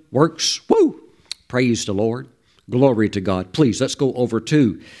kingdom works. Woo! Praise the Lord. Glory to God. Please, let's go over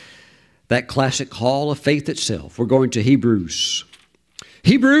to that classic hall of faith itself. We're going to Hebrews.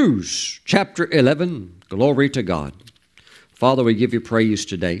 Hebrews chapter 11. Glory to God. Father, we give you praise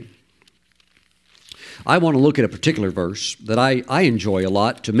today. I want to look at a particular verse that I enjoy a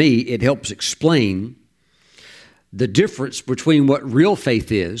lot. To me, it helps explain the difference between what real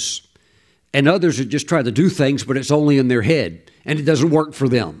faith is and others who just try to do things, but it's only in their head and it doesn't work for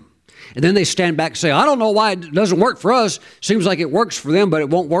them. And then they stand back and say, I don't know why it doesn't work for us. Seems like it works for them, but it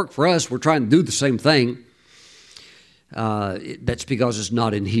won't work for us. We're trying to do the same thing. That's because it's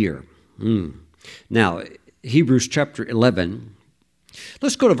not in here. Now, Hebrews chapter 11,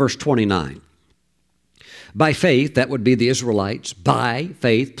 let's go to verse 29. By faith, that would be the Israelites. By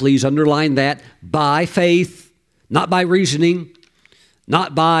faith, please underline that. By faith. Not by reasoning,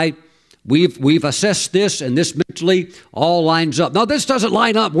 not by we've assessed this and this mentally all lines up. No, this doesn't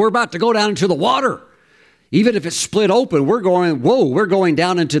line up. We're about to go down into the water. Even if it's split open, we're going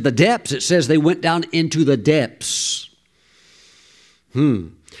down into the depths. It says they went down into the depths.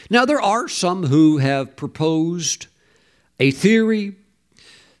 Now, there are some who have proposed a theory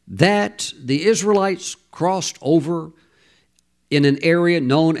that the Israelites crossed over in an area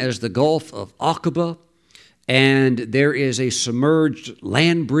known as the Gulf of Aqaba. And there is a submerged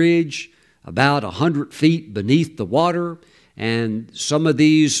land bridge about 100 feet beneath the water. And some of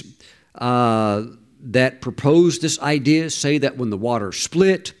these that propose this idea say that when the water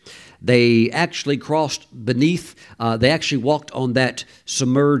split, they actually crossed beneath, they actually walked on that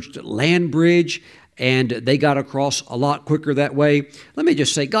submerged land bridge, and they got across a lot quicker that way. Let me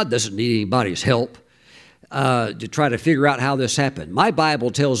just say, God doesn't need anybody's help. to try to figure out how this happened. My Bible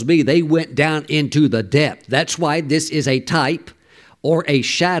tells me they went down into the depth. That's why this is a type or a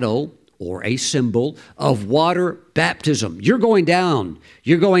shadow or a symbol of water baptism. You're going down,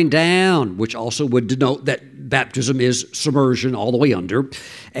 which also would denote that baptism is submersion all the way under.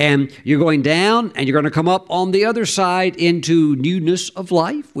 And you're going down and you're going to come up on the other side into newness of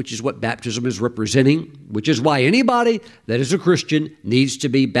life, which is what baptism is representing, which is why anybody that is a Christian needs to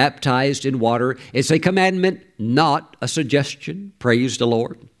be baptized in water. It's a commandment, not a suggestion. Praise the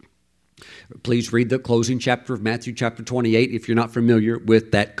Lord. Please read the closing chapter of Matthew chapter 28 if you're not familiar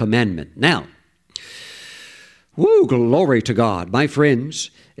with that commandment. Now, glory to God. My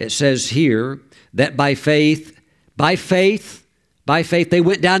friends, it says here that by faith, they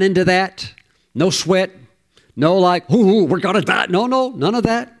went down into that. No sweat, no like, we're going to die. No, none of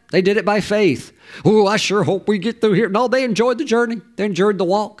that. They did it by faith. I sure hope we get through here. No, they enjoyed the journey. They enjoyed the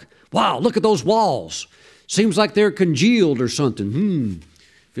walk. Wow, look at those walls. Seems like they're congealed or something.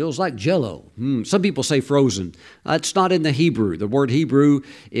 Feels like Jell-O. Some people say frozen. It's not in the Hebrew. The word Hebrew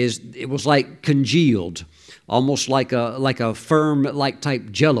it was like congealed, almost like a firm like type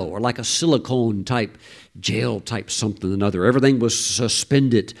Jell-O or like a silicone type gel type something or another. Everything was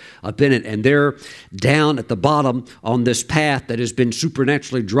suspended up in it, and they're down at the bottom on this path that has been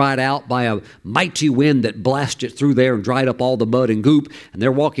supernaturally dried out by a mighty wind that blasted through there and dried up all the mud and goop, and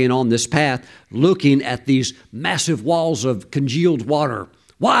they're walking on this path looking at these massive walls of congealed water.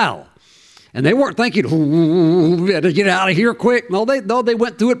 Wow. And they weren't thinking, we had to get out of here quick. No, they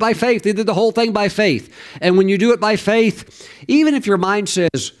went through it by faith. They did the whole thing by faith. And when you do it by faith, even if your mind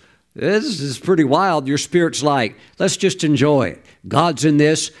says, this is pretty wild, your spirit's like, let's just enjoy it. God's in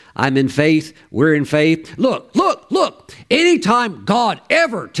this. I'm in faith. We're in faith. Look. Anytime God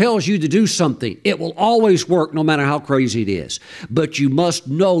ever tells you to do something, it will always work no matter how crazy it is. But you must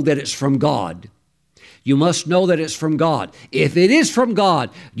know that it's from God. You must know that it's from God. If it is from God,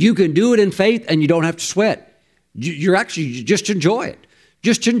 you can do it in faith and you don't have to sweat. You just enjoy it.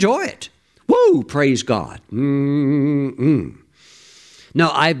 Just enjoy it. Woo, praise God. Now,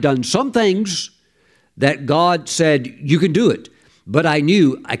 I've done some things that God said, you can do it. But I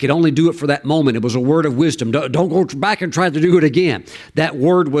knew I could only do it for that moment. It was a word of wisdom. Don't go back and try to do it again. That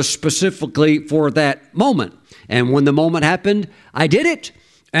word was specifically for that moment. And when the moment happened, I did it.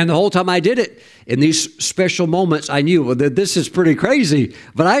 And the whole time I did it, in these special moments, I knew that this is pretty crazy,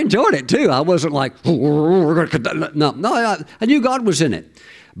 but I enjoyed it too. I wasn't like, I knew God was in it.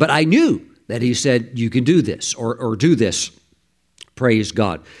 But I knew that He said, you can do this or do this. Praise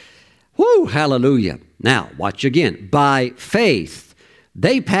God. Woo, hallelujah. Now, watch again. By faith,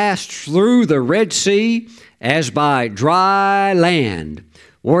 they passed through the Red Sea as by dry land,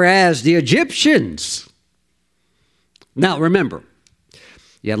 whereas the Egyptians... Now, remember,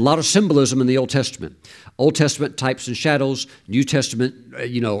 you had a lot of symbolism in the Old Testament. Old Testament types and shadows, New Testament,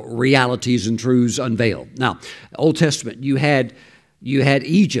 realities and truths unveiled. Now, Old Testament, you had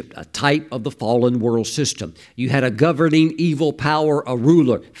Egypt, a type of the fallen world system. You had a governing evil power, a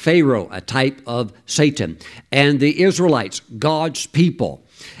ruler, Pharaoh, a type of Satan. And the Israelites, God's people.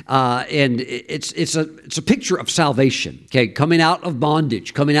 And it's a picture of salvation, okay? Coming out of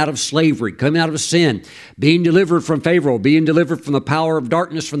bondage, coming out of slavery, coming out of sin, being delivered from Pharaoh, being delivered from the power of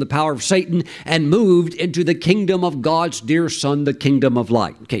darkness, from the power of Satan, and moved into the kingdom of God's dear Son, the kingdom of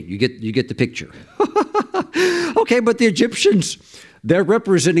light. Okay, you get the picture. Okay, but the Egyptians, they're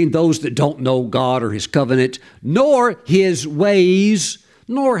representing those that don't know God or His covenant, nor His ways,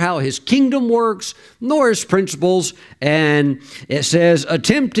 nor how His kingdom works, nor His principles. And it says,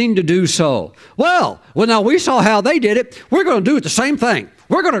 attempting to do so. Well, now we saw how they did it. We're going to do it the same thing.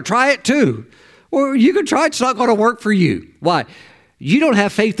 We're going to try it too. Well, you can try it. It's not going to work for you. Why? You don't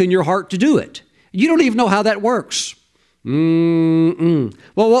have faith in your heart to do it. You don't even know how that works. Well,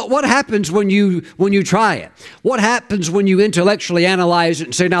 what happens when you try it? What happens when you intellectually analyze it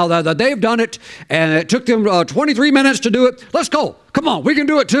and say, now that they've done it and it took them 23 minutes to do it. Let's go. Come on, we can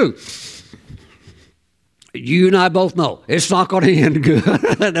do it too. You and I both know it's not going to end good.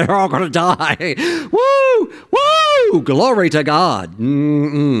 They're all going to die. Woo! Woo! Glory to God.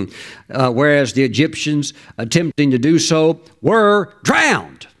 Whereas the Egyptians, attempting to do so, were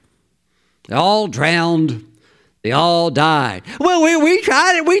drowned. They all drowned. They all died. Well, we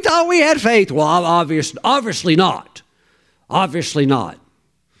tried it. We thought we had faith. Well, obviously not. Obviously not.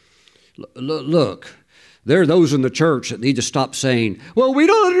 Look, there are those in the church that need to stop saying, well, we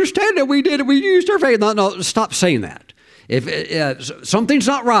don't understand it. We did it. We used our faith. No, stop saying that. If something's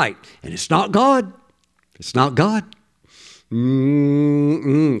not right and it's not God, it's not God.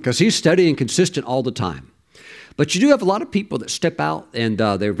 Because He's steady and consistent all the time. But you do have a lot of people that step out, and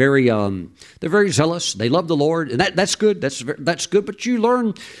they're very zealous. They love the Lord, and that's good. That's good. But you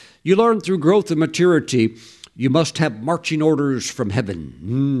learn through growth and maturity. You must have marching orders from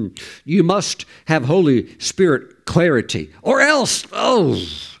heaven. You must have Holy Spirit clarity, or else,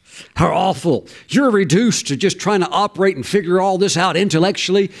 how awful. You're reduced to just trying to operate and figure all this out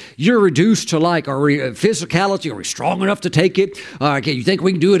intellectually. You're reduced to like, physicality? Are we strong enough to take it? Okay, you think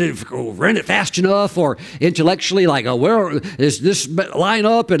we can do it if we run it fast enough? Or intellectually, like, where is this line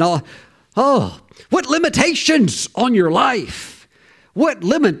up? And all? What limitations on your life? What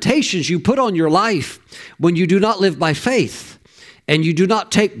limitations you put on your life when you do not live by faith and you do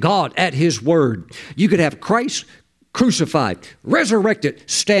not take God at His word. You could have Christ crucified, resurrected,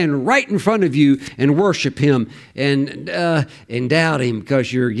 stand right in front of you and worship Him and doubt Him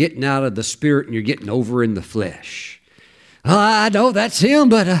because you're getting out of the Spirit and you're getting over in the flesh. I know that's Him,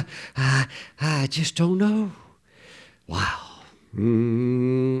 but I just don't know. Wow.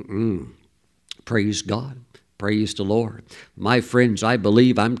 Praise God. Praise the Lord. My friends, I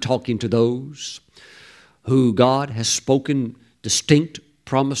believe I'm talking to those who God has spoken distinct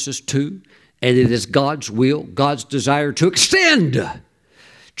promises to, and it is God's will, God's desire to extend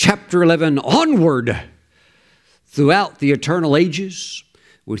chapter 11 onward throughout the eternal ages,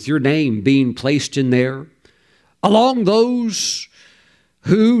 with your name being placed in there, along those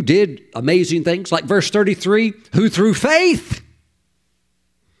who did amazing things, like verse 33, who through faith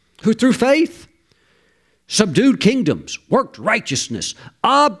subdued kingdoms, worked righteousness,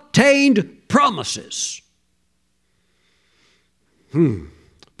 obtained promises.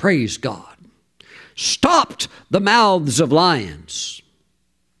 Praise God. Stopped the mouths of lions,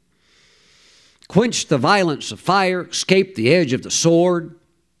 quenched the violence of fire, escaped the edge of the sword.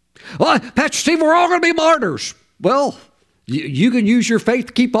 Well, Pastor Steve, we're all going to be martyrs. Well, you can use your faith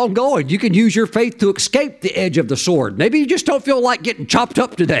to keep on going. You can use your faith to escape the edge of the sword. Maybe you just don't feel like getting chopped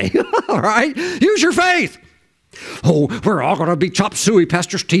up today. All right? Use your faith. Oh, we're all going to be chop suey,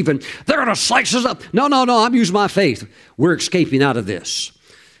 Pastor Stephen. They're going to slice us up. No, I'm using my faith. We're escaping out of this.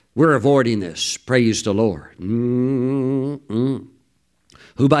 We're avoiding this. Praise the Lord. Who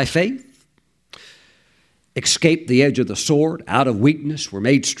by faith escaped the edge of the sword, out of weakness were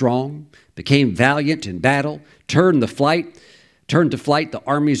made strong, became valiant in battle, turned to flight the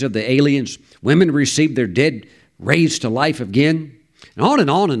armies of the aliens. Women received their dead raised to life again. And on and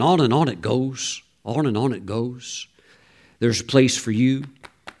on and on and on it goes. On and on it goes. There's a place for you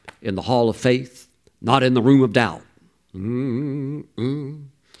in the hall of faith, not in the room of doubt.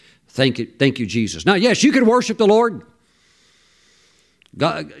 Thank you, Jesus. Now, yes, you can worship the Lord.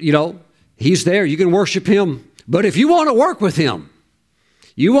 God, He's there. You can worship Him. But if you want to work with Him,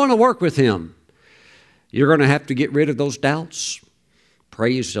 you're going to have to get rid of those doubts.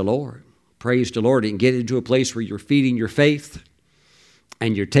 Praise the Lord. Praise the Lord. And get into a place where you're feeding your faith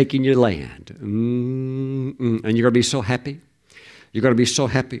and you're taking your land. And you're going to be so happy. You're going to be so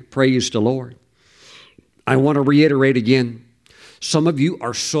happy. Praise the Lord. I want to reiterate again. Some of you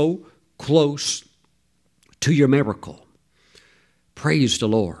are so close to your miracle. Praise the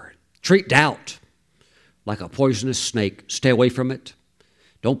Lord. Treat doubt like a poisonous snake. Stay away from it.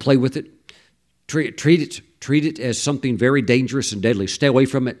 Don't play with it. Treat it as something very dangerous and deadly. Stay away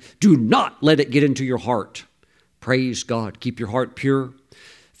from it. Do not let it get into your heart. Praise God. Keep your heart pure.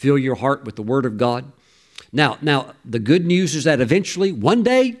 Fill your heart with the Word of God. Now, the good news is that eventually, one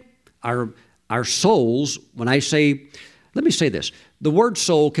day, our souls, let me say this. The word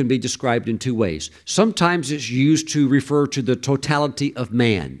soul can be described in two ways. Sometimes it's used to refer to the totality of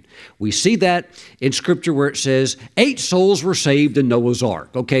man. We see that in Scripture where it says 8 souls were saved in Noah's ark.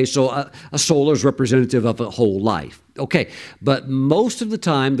 Okay, so a soul is representative of a whole life. Okay, but most of the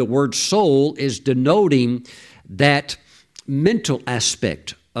time the word soul is denoting that mental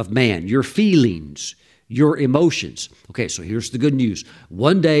aspect of man, your feelings, your emotions. Okay, so here's the good news.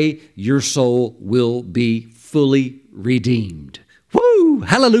 One day your soul will be fully redeemed. Woo!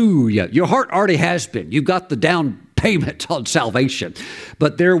 Hallelujah. Your heart already has been. You've got the down payment on salvation.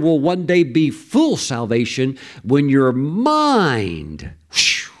 But there will one day be full salvation when your mind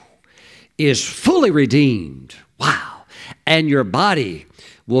is fully redeemed. Wow. And your body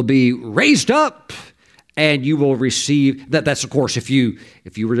will be raised up, and you will receive that's of course if you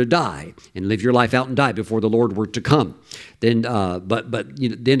were to die and live your life out and die before the Lord were to come. Then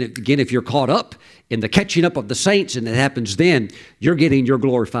then again, if you're caught up in the catching up of the saints, and it happens then, you're getting your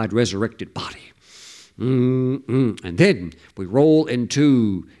glorified resurrected body. And then we roll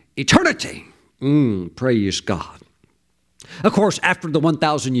into eternity. Praise God. Of course, after the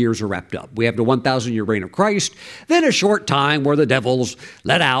 1,000 years are wrapped up, we have the 1,000-year reign of Christ, then a short time where the devil's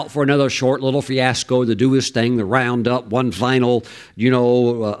let out for another short little fiasco to do his thing, to round up one final,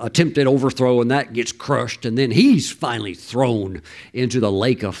 attempted overthrow, and that gets crushed, and then he's finally thrown into the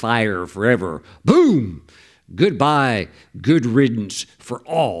lake of fire forever. Boom! Goodbye, good riddance for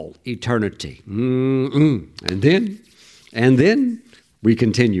all eternity. And then we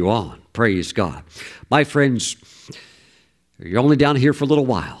continue on. Praise God. My friends, you're only down here for a little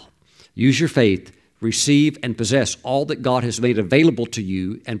while. Use your faith, receive and possess all that God has made available to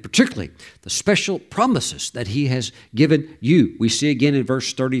you, and particularly the special promises that He has given you. We see again in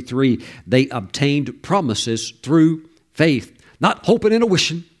verse 33, they obtained promises through faith, not hoping and a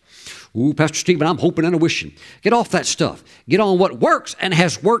wishing. Ooh, Pastor Stephen, I'm hoping and a wishing. Get off that stuff. Get on what works and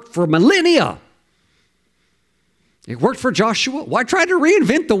has worked for millennia. It worked for Joshua. Why try to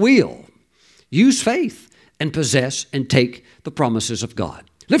reinvent the wheel? Use faith and possess and take the promises of God.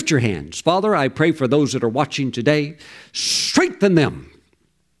 Lift your hands. Father, I pray for those that are watching today. Strengthen them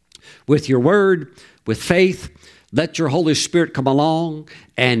with your word, with faith. Let your Holy Spirit come along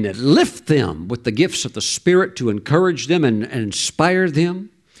and lift them with the gifts of the Spirit to encourage them and inspire them.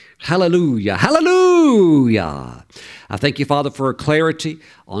 Hallelujah. Hallelujah. I thank you, Father, for clarity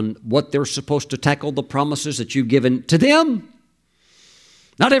on what they're supposed to tackle, the promises that you've given to them.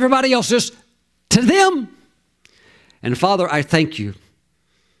 Not everybody else's, to them. And Father, I thank you.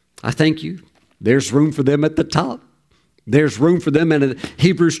 I thank you. There's room for them at the top. There's room for them in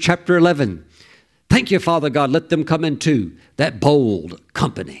Hebrews chapter 11. Thank you, Father God. Let them come into that bold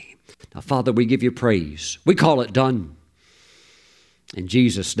company. Now, Father, we give you praise. We call it done. In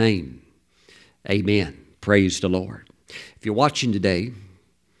Jesus' name, amen. Praise the Lord. If you're watching today,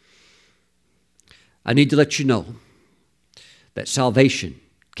 I need to let you know that salvation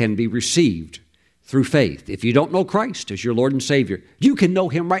can be received through faith. If you don't know Christ as your Lord and Savior, you can know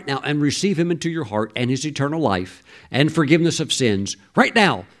Him right now and receive Him into your heart and His eternal life and forgiveness of sins right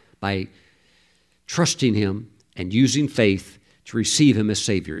now by trusting Him and using faith to receive Him as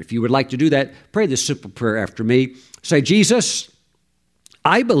Savior. If you would like to do that, pray this simple prayer after me. Say, Jesus,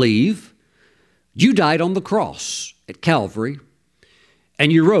 I believe you died on the cross at Calvary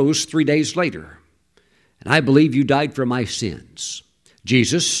and you rose 3 days later. And I believe you died for my sins.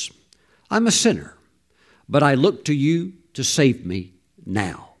 Jesus, I'm a sinner, but I look to you to save me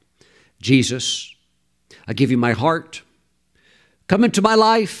now. Jesus, I give you my heart. Come into my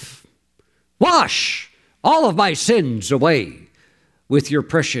life. Wash all of my sins away with your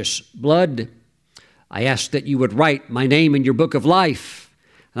precious blood. I ask that you would write my name in your book of life.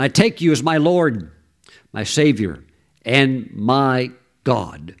 And I take you as my Lord, my Savior, and my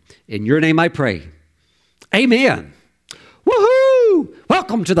God. In your name I pray. Amen. Woohoo!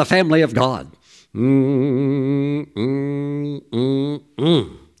 Welcome to the family of God.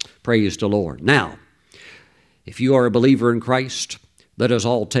 Praise the Lord. Now, if you are a believer in Christ, let us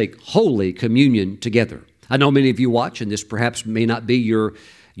all take Holy Communion together. I know many of you watch, and this perhaps may not be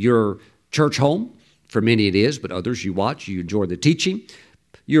your church home. For many it is, but others you watch, you enjoy the teaching.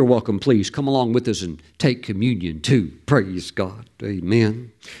 You're welcome. Please come along with us and take communion too. Praise God.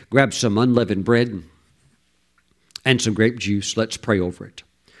 Amen. Grab some unleavened bread and some grape juice. Let's pray over it.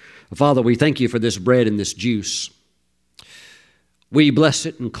 Father, we thank you for this bread and this juice. We bless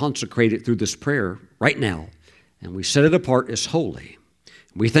it and consecrate it through this prayer right now, and we set it apart as holy.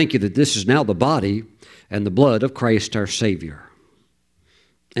 We thank you that this is now the body and the blood of Christ our Savior.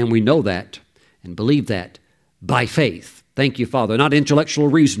 And we know that and believe that by faith. Thank you, Father. Not intellectual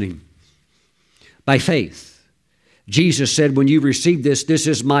reasoning. By faith. Jesus said, when you receive this, this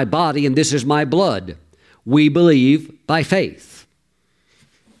is my body and this is my blood. We believe by faith.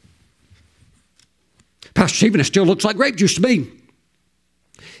 Pastor Stephen, it still looks like grape juice to me.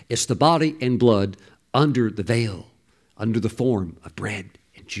 It's the body and blood under the veil, under the form of bread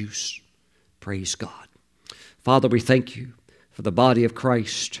and juice. Praise God. Father, we thank you for the body of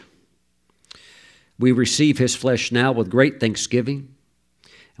Christ. We receive His flesh now with great thanksgiving,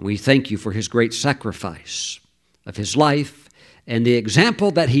 and we thank you for His great sacrifice of His life and the example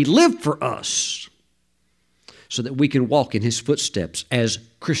that He lived for us so that we can walk in His footsteps as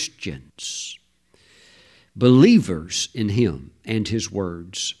Christians, believers in Him and His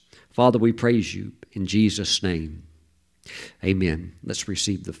words. Father, we praise you in Jesus' name. Amen. Let's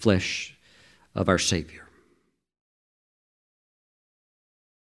receive the flesh of our Savior.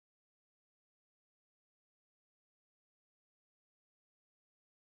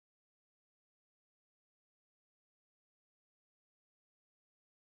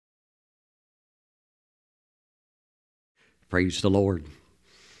 Praise the Lord.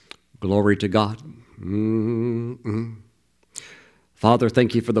 Glory to God. Father,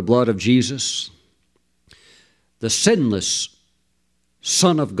 thank you for the blood of Jesus, the sinless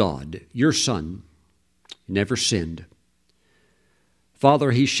Son of God, your Son, never sinned. Father,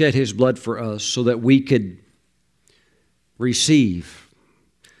 he shed his blood for us so that we could receive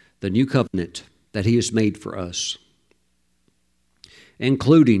the new covenant that he has made for us,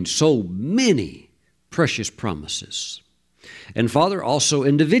 including so many precious promises. And Father, also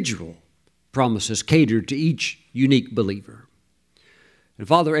individual promises catered to each unique believer. And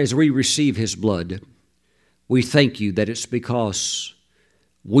Father, as we receive his blood, we thank you that it's because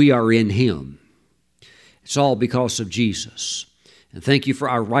we are in him. It's all because of Jesus. And thank you for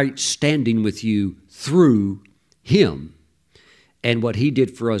our right standing with you through him and what he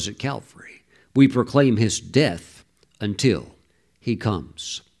did for us at Calvary. We proclaim his death until he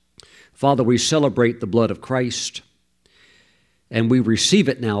comes. Father, we celebrate the blood of Christ, and we receive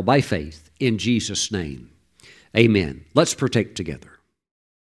it now by faith in Jesus' name. Amen. Let's partake together.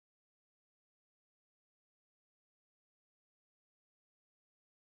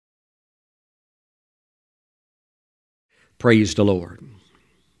 Praise the Lord.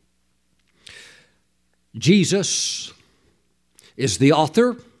 Jesus is the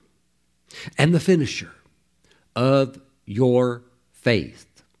author and the finisher of your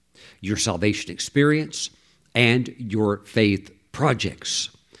faith, your salvation experience, and your faith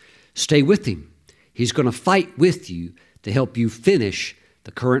projects. Stay with him. He's going to fight with you to help you finish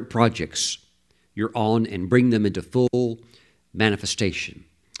the current projects you're on and bring them into full manifestation.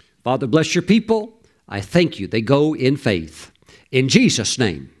 Father, bless your people. I thank you. They go in faith. In Jesus'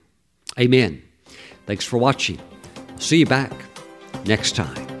 name, amen. Thanks for watching. See you back next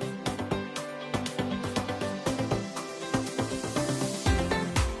time.